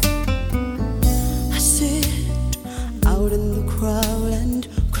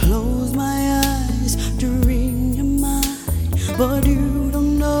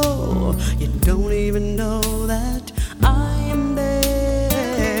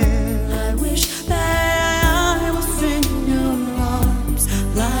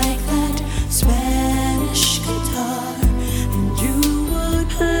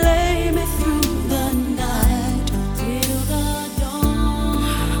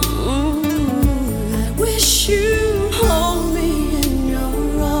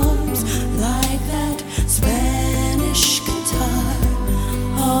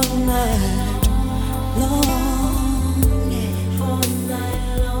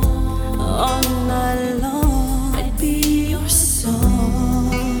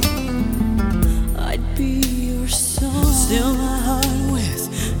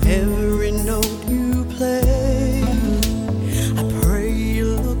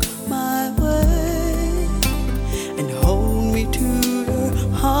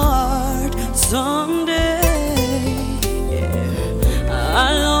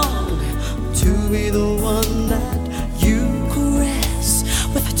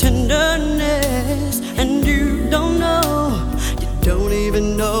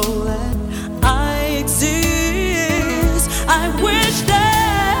even know that I exist. I wish that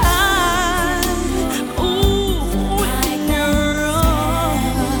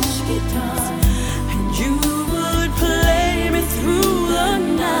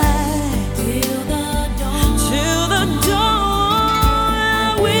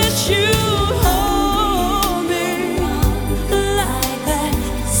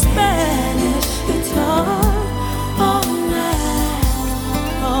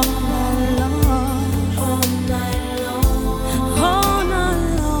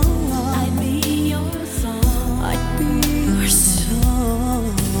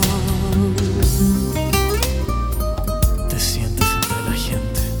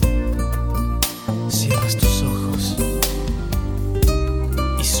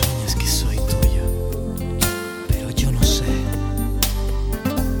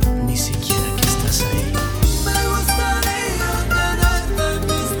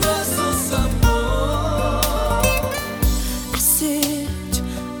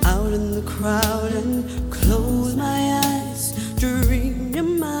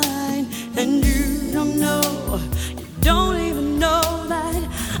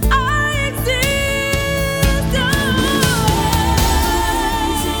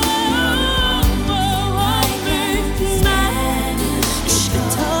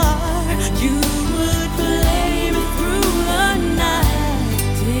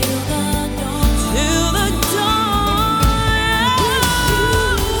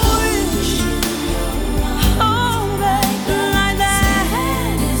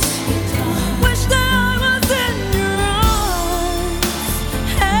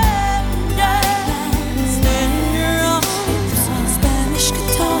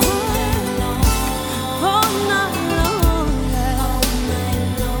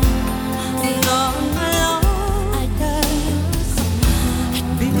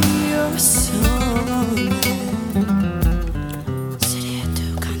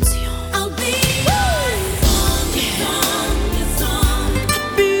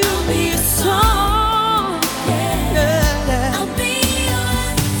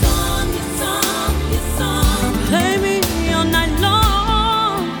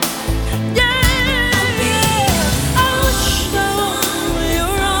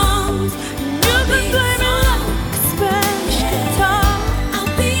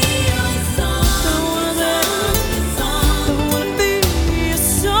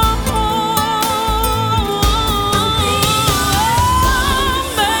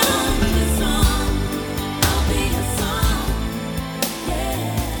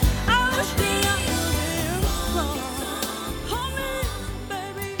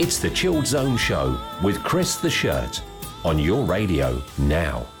It's the Chilled Zone Show with Chris the Shirt on your radio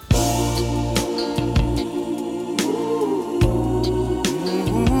now.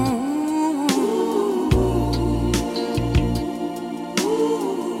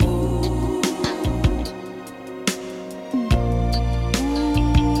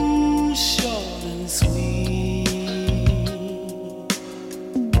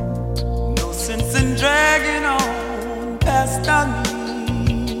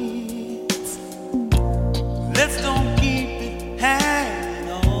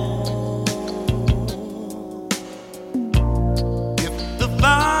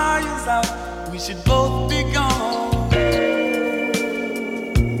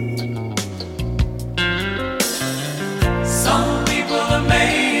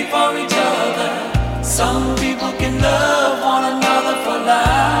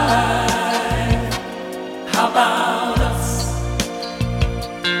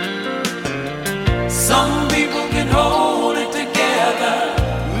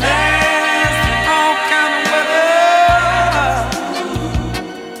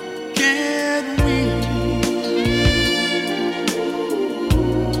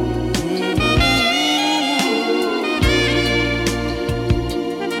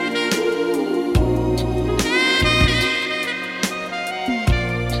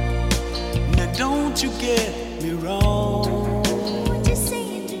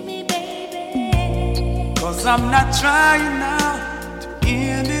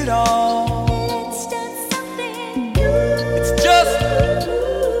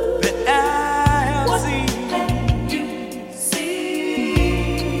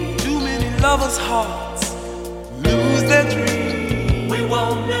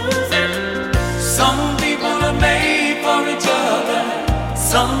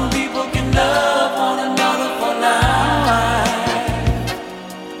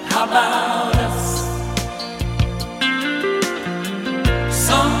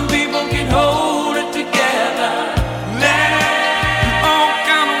 Some people can hold it together. Let all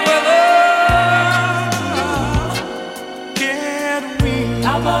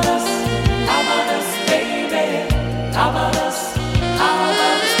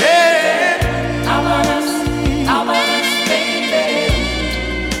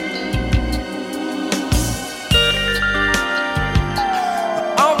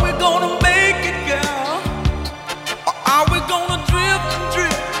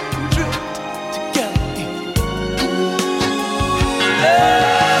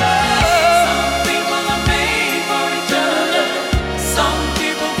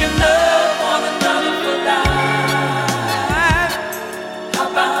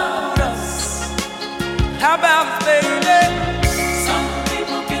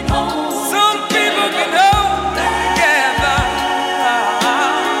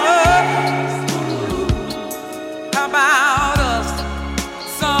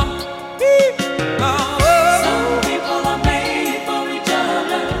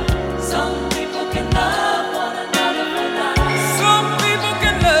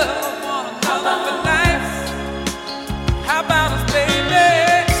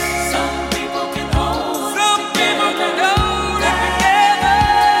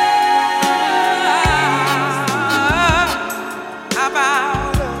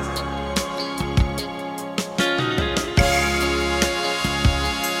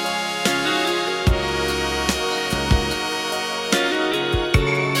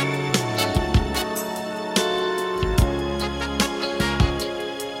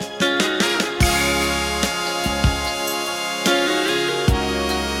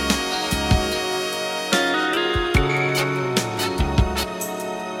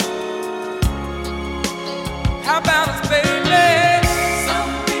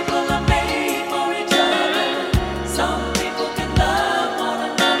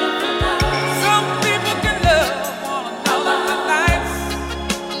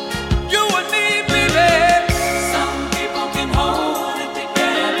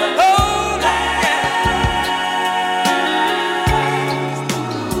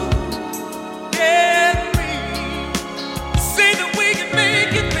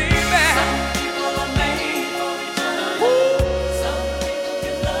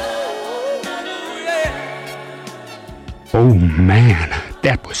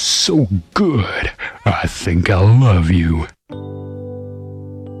That was so good. I think I love you.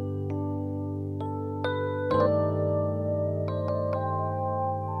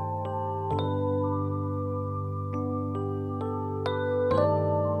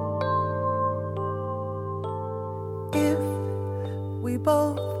 We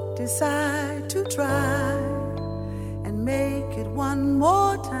both decide to try and make it one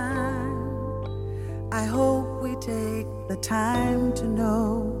more time. I hope we take the time to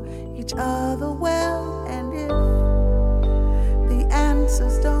know each other well, and if the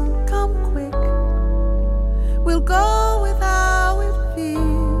answers don't come quick, we'll go with how it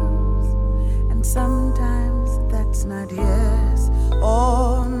feels. And sometimes that's not yes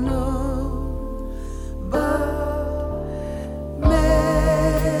or no, but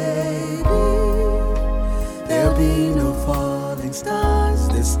there'll be no falling stars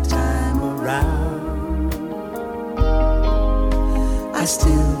this time around. I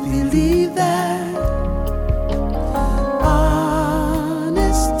still believe that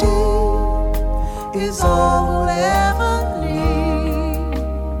honesty is all we'll ever need.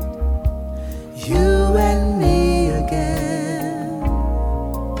 You and me again.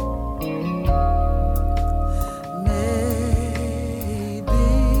 Maybe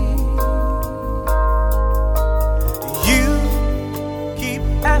you keep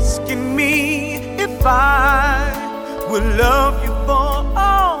asking me if I will love you for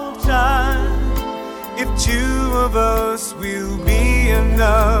all time, if two of us will be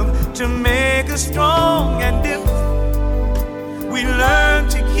enough to make us strong, and if we learn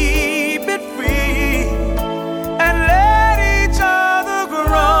to keep it free and let each other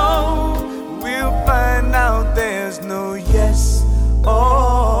grow, we'll find out there's no yes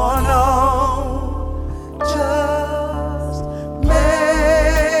or no. just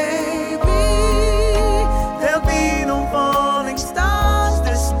maybe there'll be no falling stars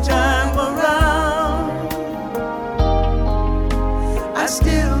this time around. I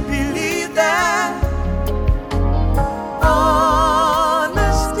still believe that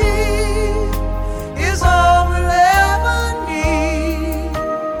honesty is all we'll ever need.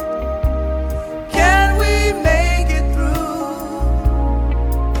 Can we make it through?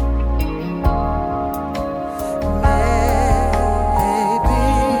 Maybe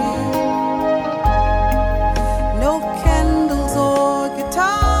no candles or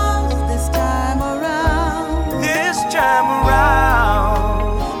guitars this time around. This time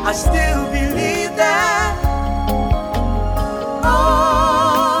around, I still believe that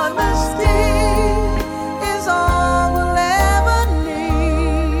honesty is all we'll ever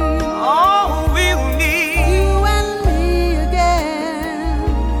need. all we'll need. You and me again.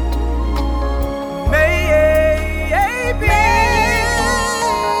 Maybe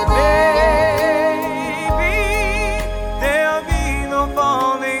there'll be no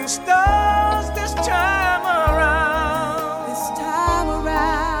falling stars this time around. This time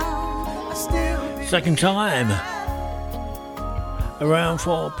around, I still Second time around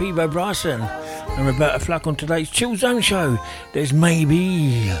for Peebo Bryson and Roberta Flack on today's Chill Zone show. There's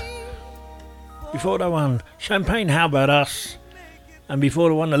Maybe. Before that one, Champagne, How About Us? And before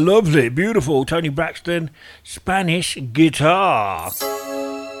the one, the lovely, beautiful Tony Braxton, Spanish Guitar.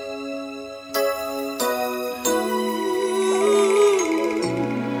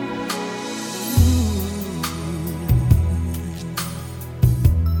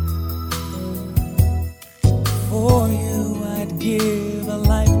 For you, I'd give a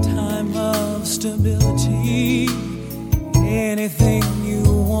lifetime of stability. Anything you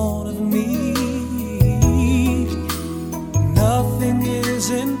want of me. Nothing is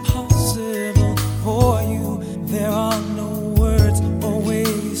impossible for you. There are no words or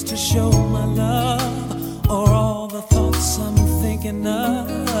ways to show my love, or all the thoughts I'm thinking of.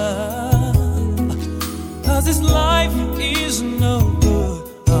 'Cause this life is no good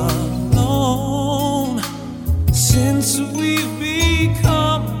alone. Since we've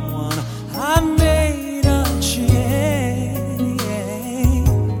become one, I made a change,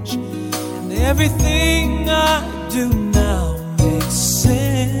 and everything I do now makes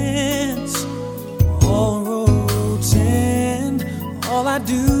sense. All roads end, all I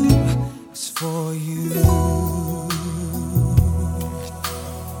do is for you.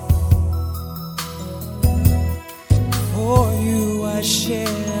 For you, I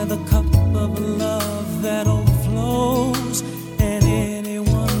share the cup of love that overflows, and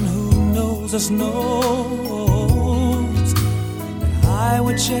anyone who knows us knows that I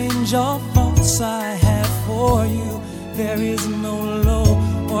would change all thoughts I have for you. There is no low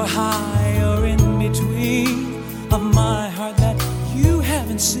or high or in between of my heart that you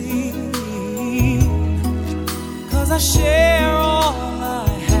haven't seen. 'Cause I share all I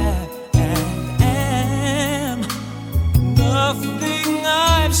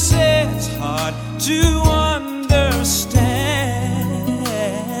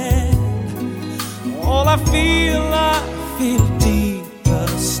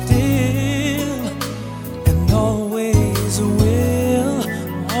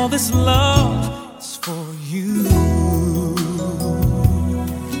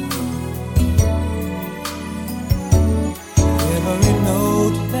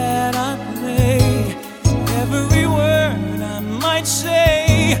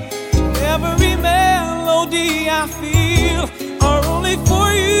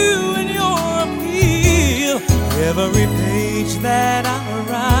every page that I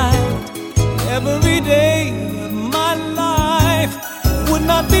write, every day of my life would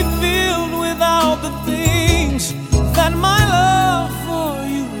not be filled without the things that my love for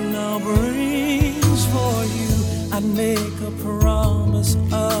you now brings. For you, I'd make a promise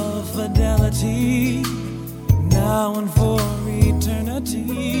of fidelity now and for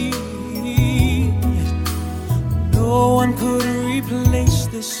eternity. No one could replace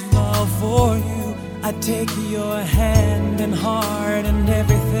this love for you. I take your hand and heart and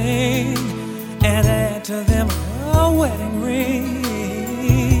everything and add to them a wedding ring.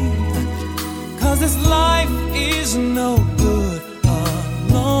 'Cause this life is no good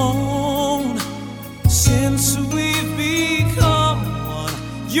alone. Since we've become one,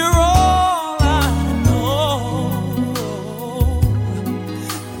 you're all I know.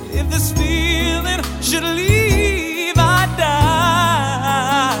 If this feeling should leave, I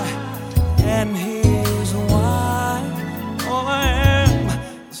die. And here's why. All I am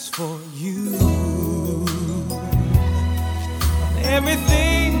is for you.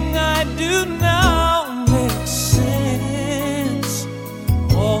 Everything I do now makes sense.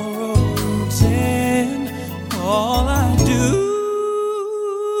 All roads end, all I do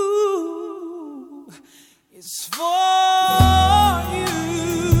is for you.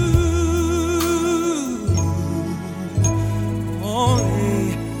 Only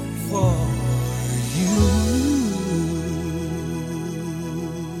for you.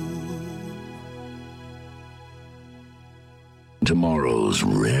 Tomorrow's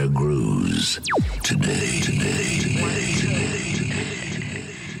rare grooves. Today.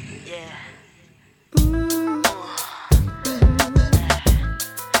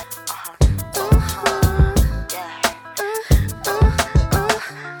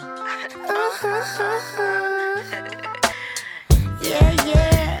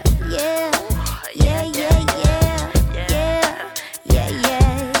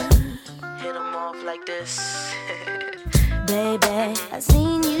 Hit 'em off like this. Baby, I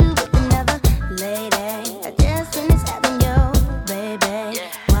seen you with another lady. I just finished having your baby.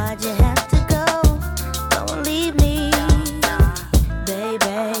 Why'd you have to go? Don't leave me,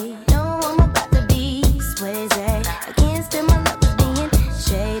 baby. No, I'm about to be swayze. I can't stand my love is being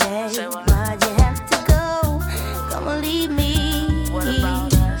shady. Why'd you have to go? Don't leave me. What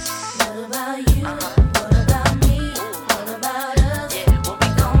about us? What about you? What about me? What about us? Yeah, what we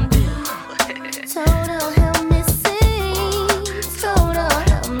gon' do? Total help me sing. Total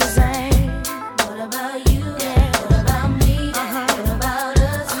help me sing. What about you? What about me? What about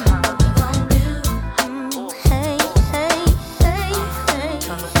us? What we gon' do? Hey, hey, hey, hey,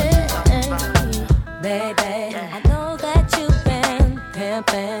 hey. Baby, I know that you've been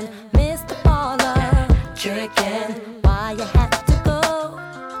pimping, Mr. Baller, tricking. Why you have to go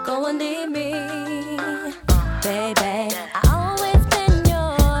and leave me, baby? I always been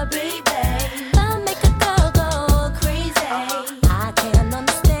your baby. Love make a girl go crazy. I can't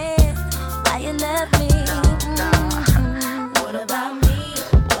understand why you left me. What about me?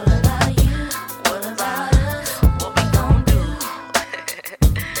 What about you? What about us? What we gon' do?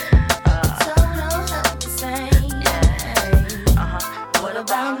 So don't help me sing. What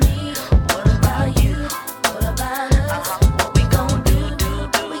about me? What about you? What about us? What we gon' do?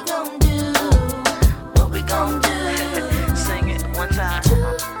 What we gon' do? What we gon' do? Sing it one time.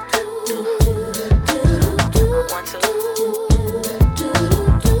 One, two.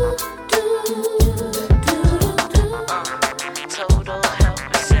 Total help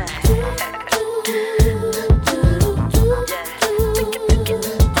me sing.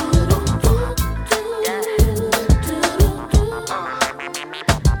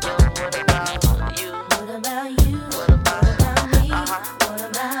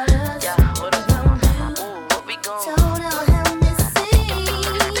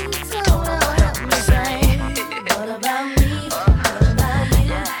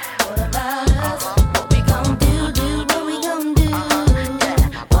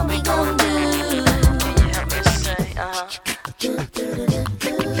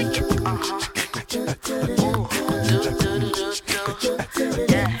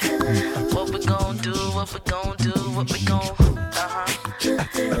 What we gon' do? What we gon' do? What we gon'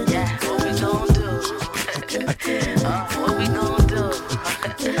 yeah, what we gon' do? What we gon' do?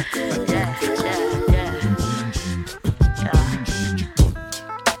 Yeah.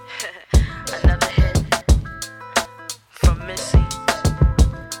 Another hit from Missy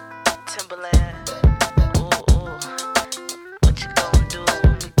Timberland. Ooh, what you gon' do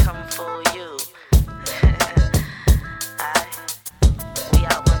when we come for you? We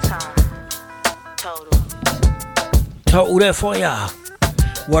out one time. Total there for ya.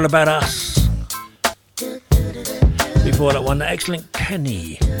 What about us? before that one, the excellent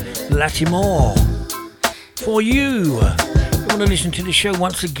Kenny Lattimore. For you want to listen to the show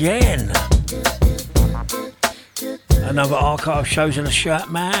once again, another archive shows in the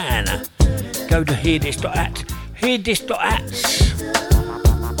shirt, man, go to hearthis.at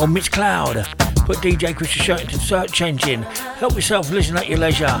on Mixcloud. Put DJ Chris the Shirt into the search engine. Help yourself listen at your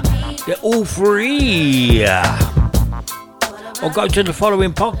leisure. They're all free. Or go to the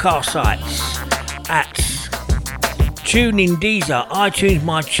following podcast sites at TuneIn, Deezer, iTunes,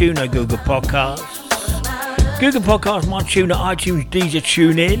 MyTuner, Google Podcasts, MyTuner, iTunes, Deezer,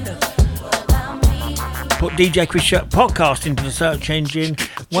 TuneIn. Put DJ Chris Shirt Podcast into the search engine.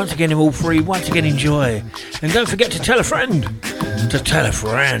 Once again, they're all free. Once again, enjoy. And don't forget to tell a friend.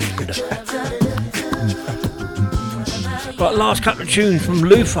 But last couple of tunes from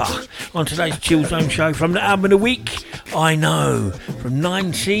Luther on today's Chill Zone show from the album of the week, I Know, from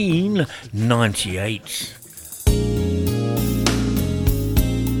 1998.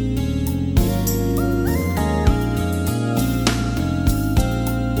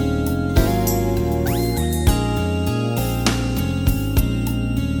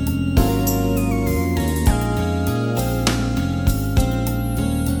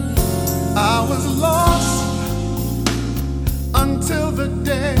 I was lost until the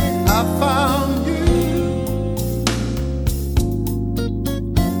day I found you,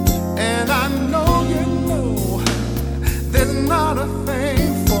 and I know you know there's not a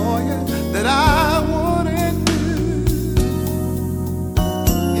thing for you that I wouldn't do.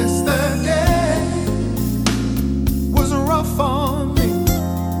 Yesterday was rough on me.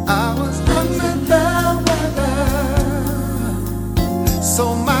 I was under the weather,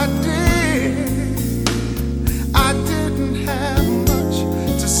 so my dear, I didn't have much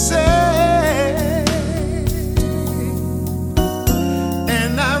to say,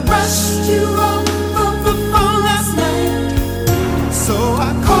 and I rushed you off of the phone last night, so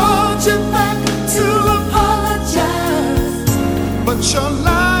I called you back to apologize, but your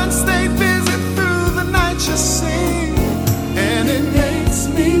line stayed busy through the night, you see, and it makes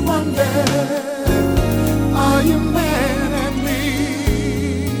me wonder, are you mad at me?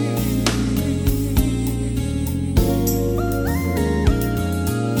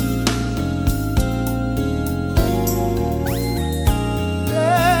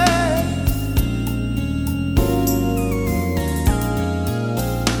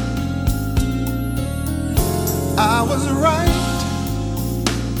 I was right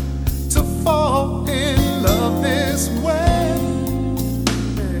to fall in love this way,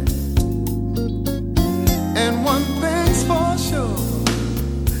 and one thing's for sure,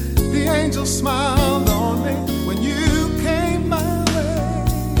 the angel smiled on me when you came my way.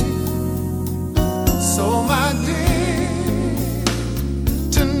 So my dear,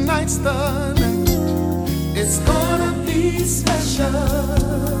 tonight's the night, it's gonna be special.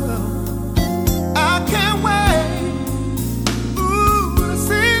 I can't wait, ooh, to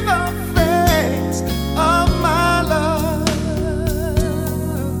see the face of my love.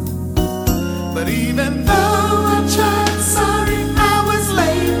 But even though I tried, sorry I was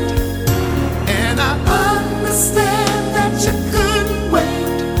late, and I understand that you couldn't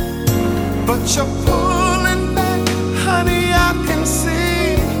wait, but you're pulling back, honey, I can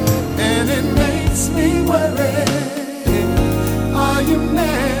see, and it makes me worry. Are you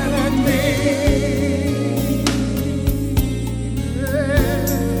mad at me?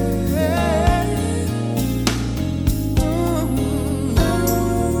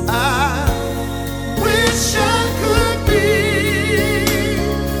 I wish I could be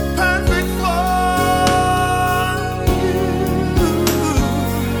perfect for you.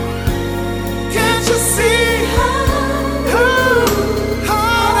 Can't you see how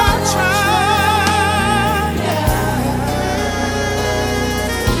hard I try?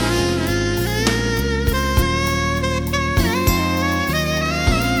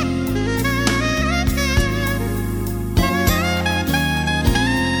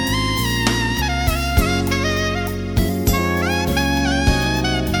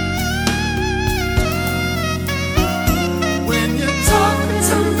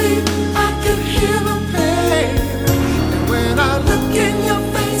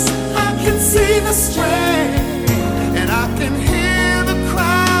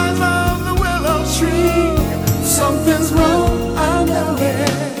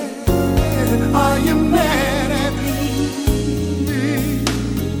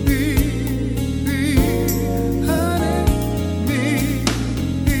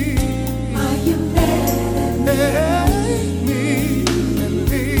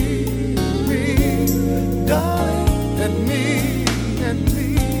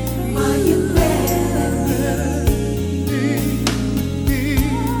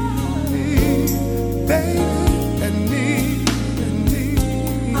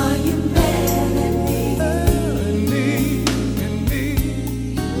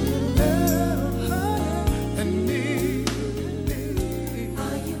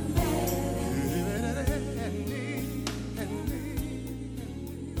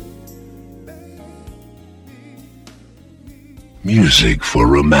 Music for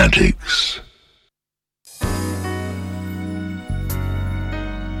romantics.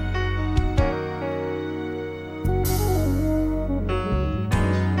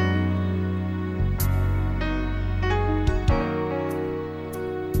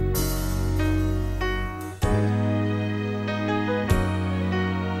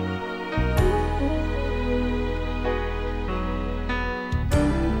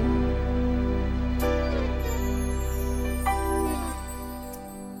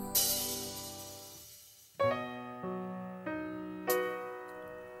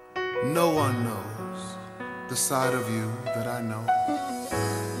 No one knows the side of you that I know.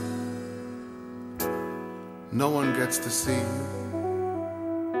 No one gets to see you,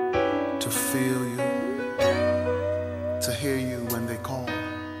 to feel you, to hear you when they call.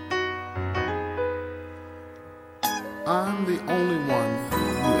 I'm the only one who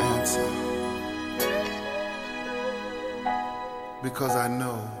answer, because I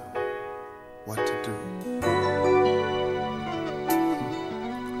know what to do.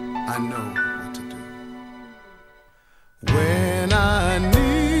 I know what to do. When I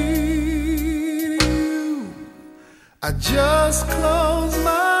need you, I just close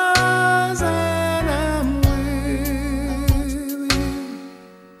my eyes and I'm with you.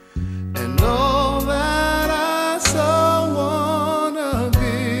 And all that I so wanna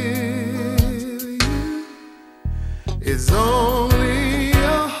give you is only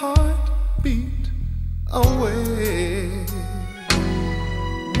a heartbeat away.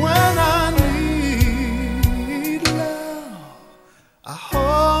 When I need love, I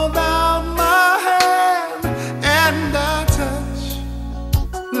hold out my hand and I touch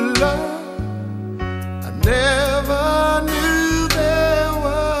love. I never knew there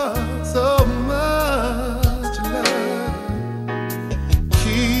was so much love,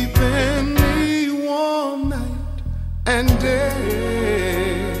 keeping me warm night and day.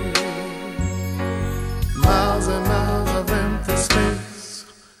 Miles and miles of empty space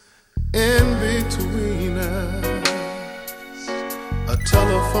in between us. A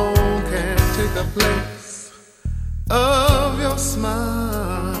telephone can't take the place of your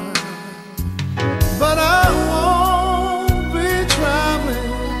smile. But I won't be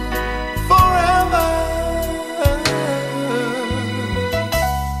traveling forever.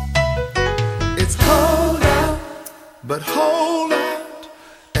 It's cold out, but hold out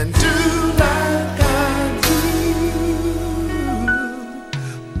and do like I do.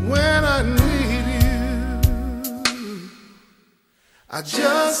 When I need you, I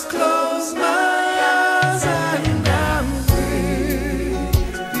just close my eyes and I'm with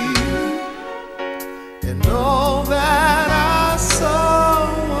you. And all that I so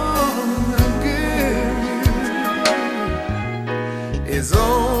wanna give you is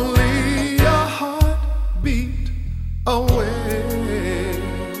only a heartbeat away.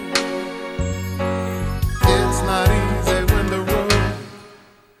 It's not easy when the road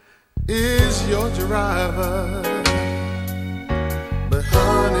is your driver, but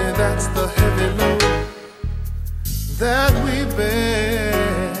honey, that's the heavy load that we bear.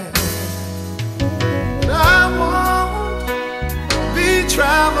 And I won't be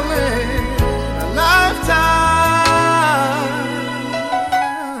traveling a lifetime.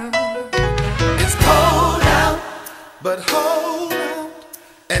 It's cold out, but hold out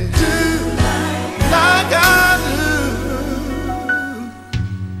and do like I do.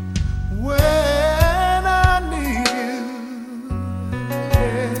 When I need you,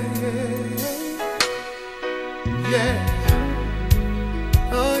 yeah.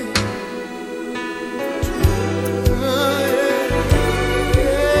 Oh yeah. Oh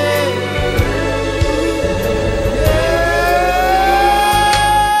yeah.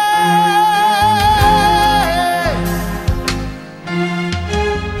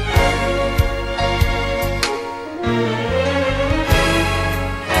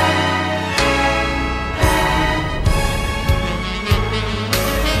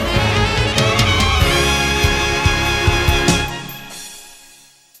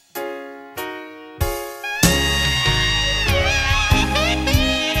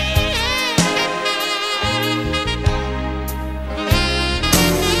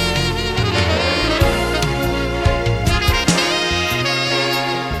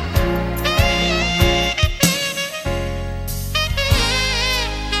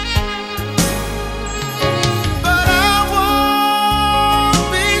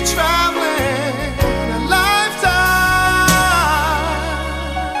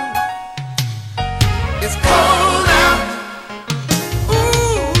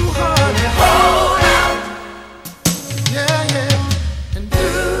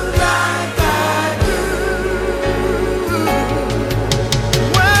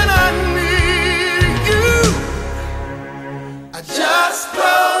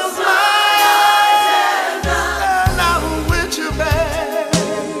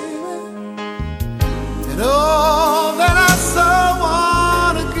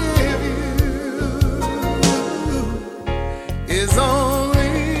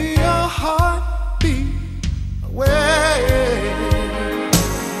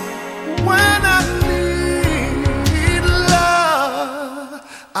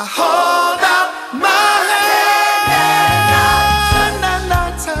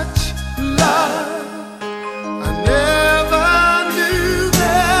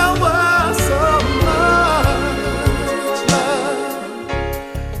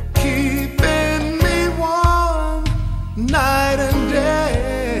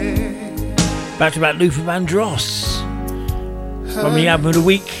 Back to back Luther Vandross from the album of the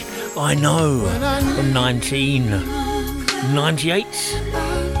week, I Know, from 1998.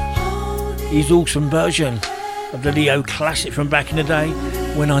 His awesome version of the Leo classic from back in the day,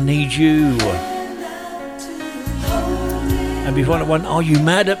 When I Need You. And before that one, Are You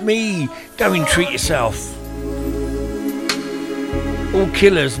Mad at Me? Go and treat yourself. All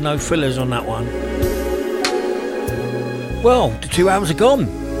killers, no fillers on that one. Well, the 2 hours are gone.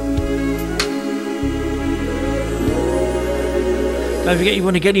 Don't forget, you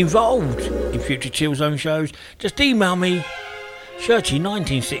want to get involved in future Chill Zone shows, just email me,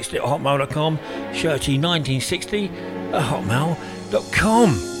 shirty1960@hotmail.com,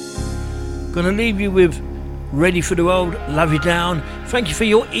 shirty1960@hotmail.com. Gonna leave you with Ready for the World, Love You Down. Thank you for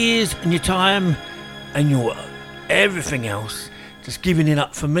your ears and your time and your everything else. Just giving it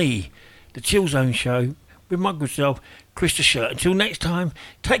up for me, the Chill Zone show, with my good self, Chris the Shirt. Until next time,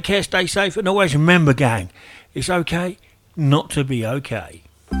 take care, stay safe, and always remember, gang, it's okay not to be okay.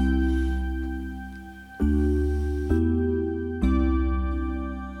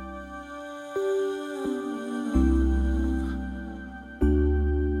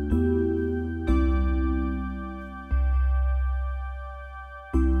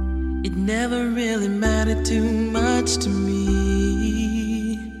 It never really mattered too much to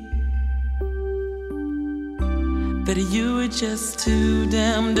me that you were just too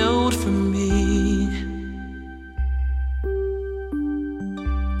damned old for me.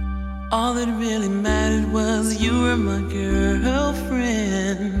 All that really mattered was you were my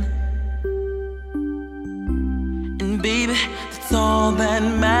girlfriend. And baby, that's all that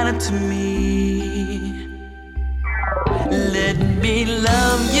mattered to me. Let me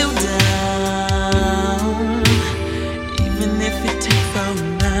love you down, even if it takes all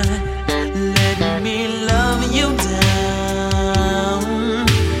night. Let me love you down.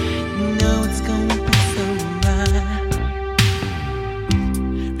 You know it's gonna be so right.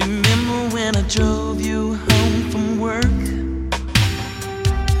 Remember when I drove you home from work?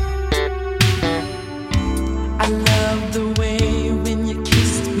 I loved the way when you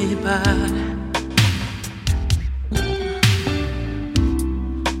kissed me bye.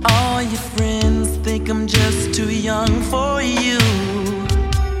 All your friends think I'm just too young for you.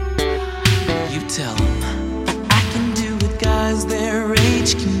 You tell them that I can do what guys their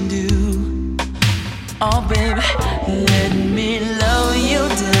age can do. Oh baby, let me love you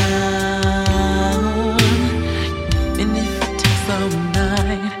down. And if it takes all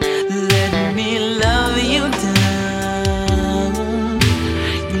night, let me love you down.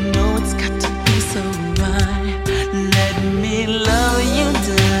 You know it's got to be so right. Let me love you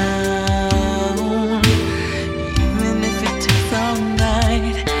down. Even if it takes all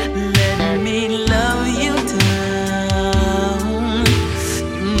night, let me love you down.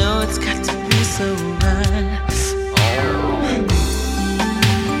 You know it's got to be so right.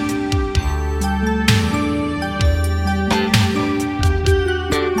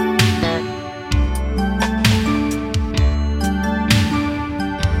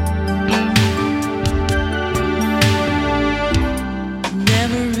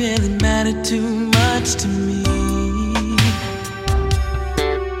 Never really mattered too much to me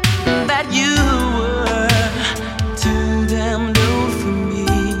that you were too damn old for me.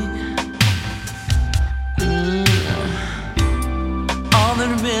 All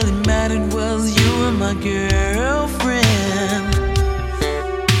that really mattered was you were my girlfriend.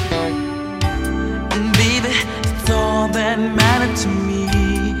 And baby, it's all that mattered to me.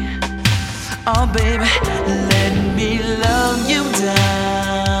 Oh baby, let me love you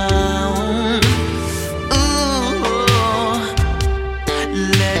down. Ooh,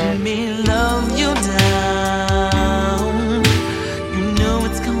 let me love you down. You know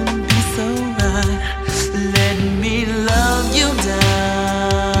it's gonna be so right. Let me love you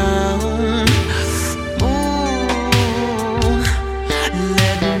down. Ooh,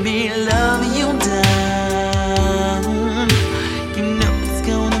 let me love you down. You know it's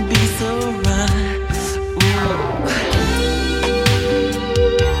gonna be so right. Ooh.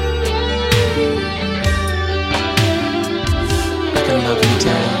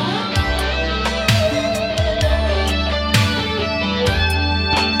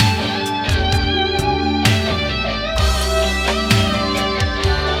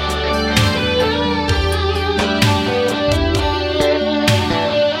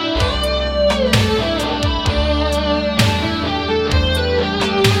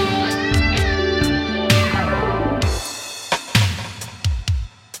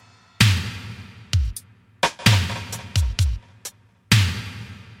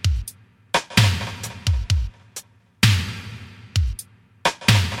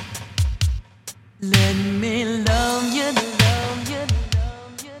 Let me love you, love you,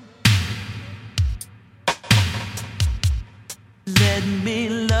 love you. Let me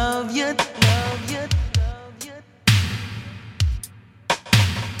love you, love you, love you.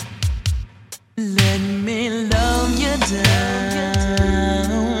 Let me love you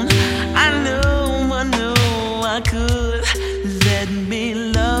down. I know I could. Let me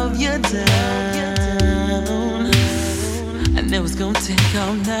love you down. I know it's gonna take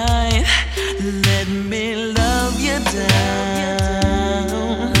all night. Let me love you down.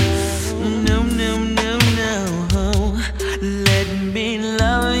 No, no, no, no. Let me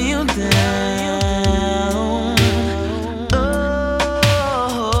love you down.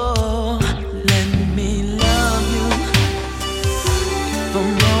 Oh, let me love you. From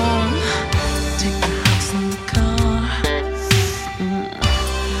home, take the house and the car.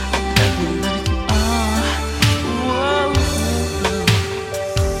 Love you like you are. Whoa.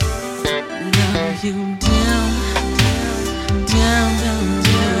 Love you down, down, down,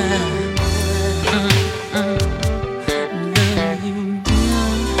 down. Love you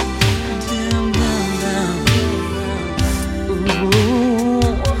down, down, down, down.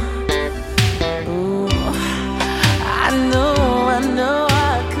 Ooh, ooh. I know I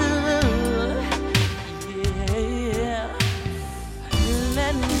could. Yeah.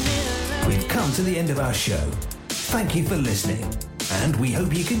 Let me. We've come to the end of our show. Thank you for listening, and we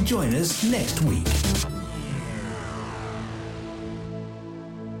hope you can join us next week.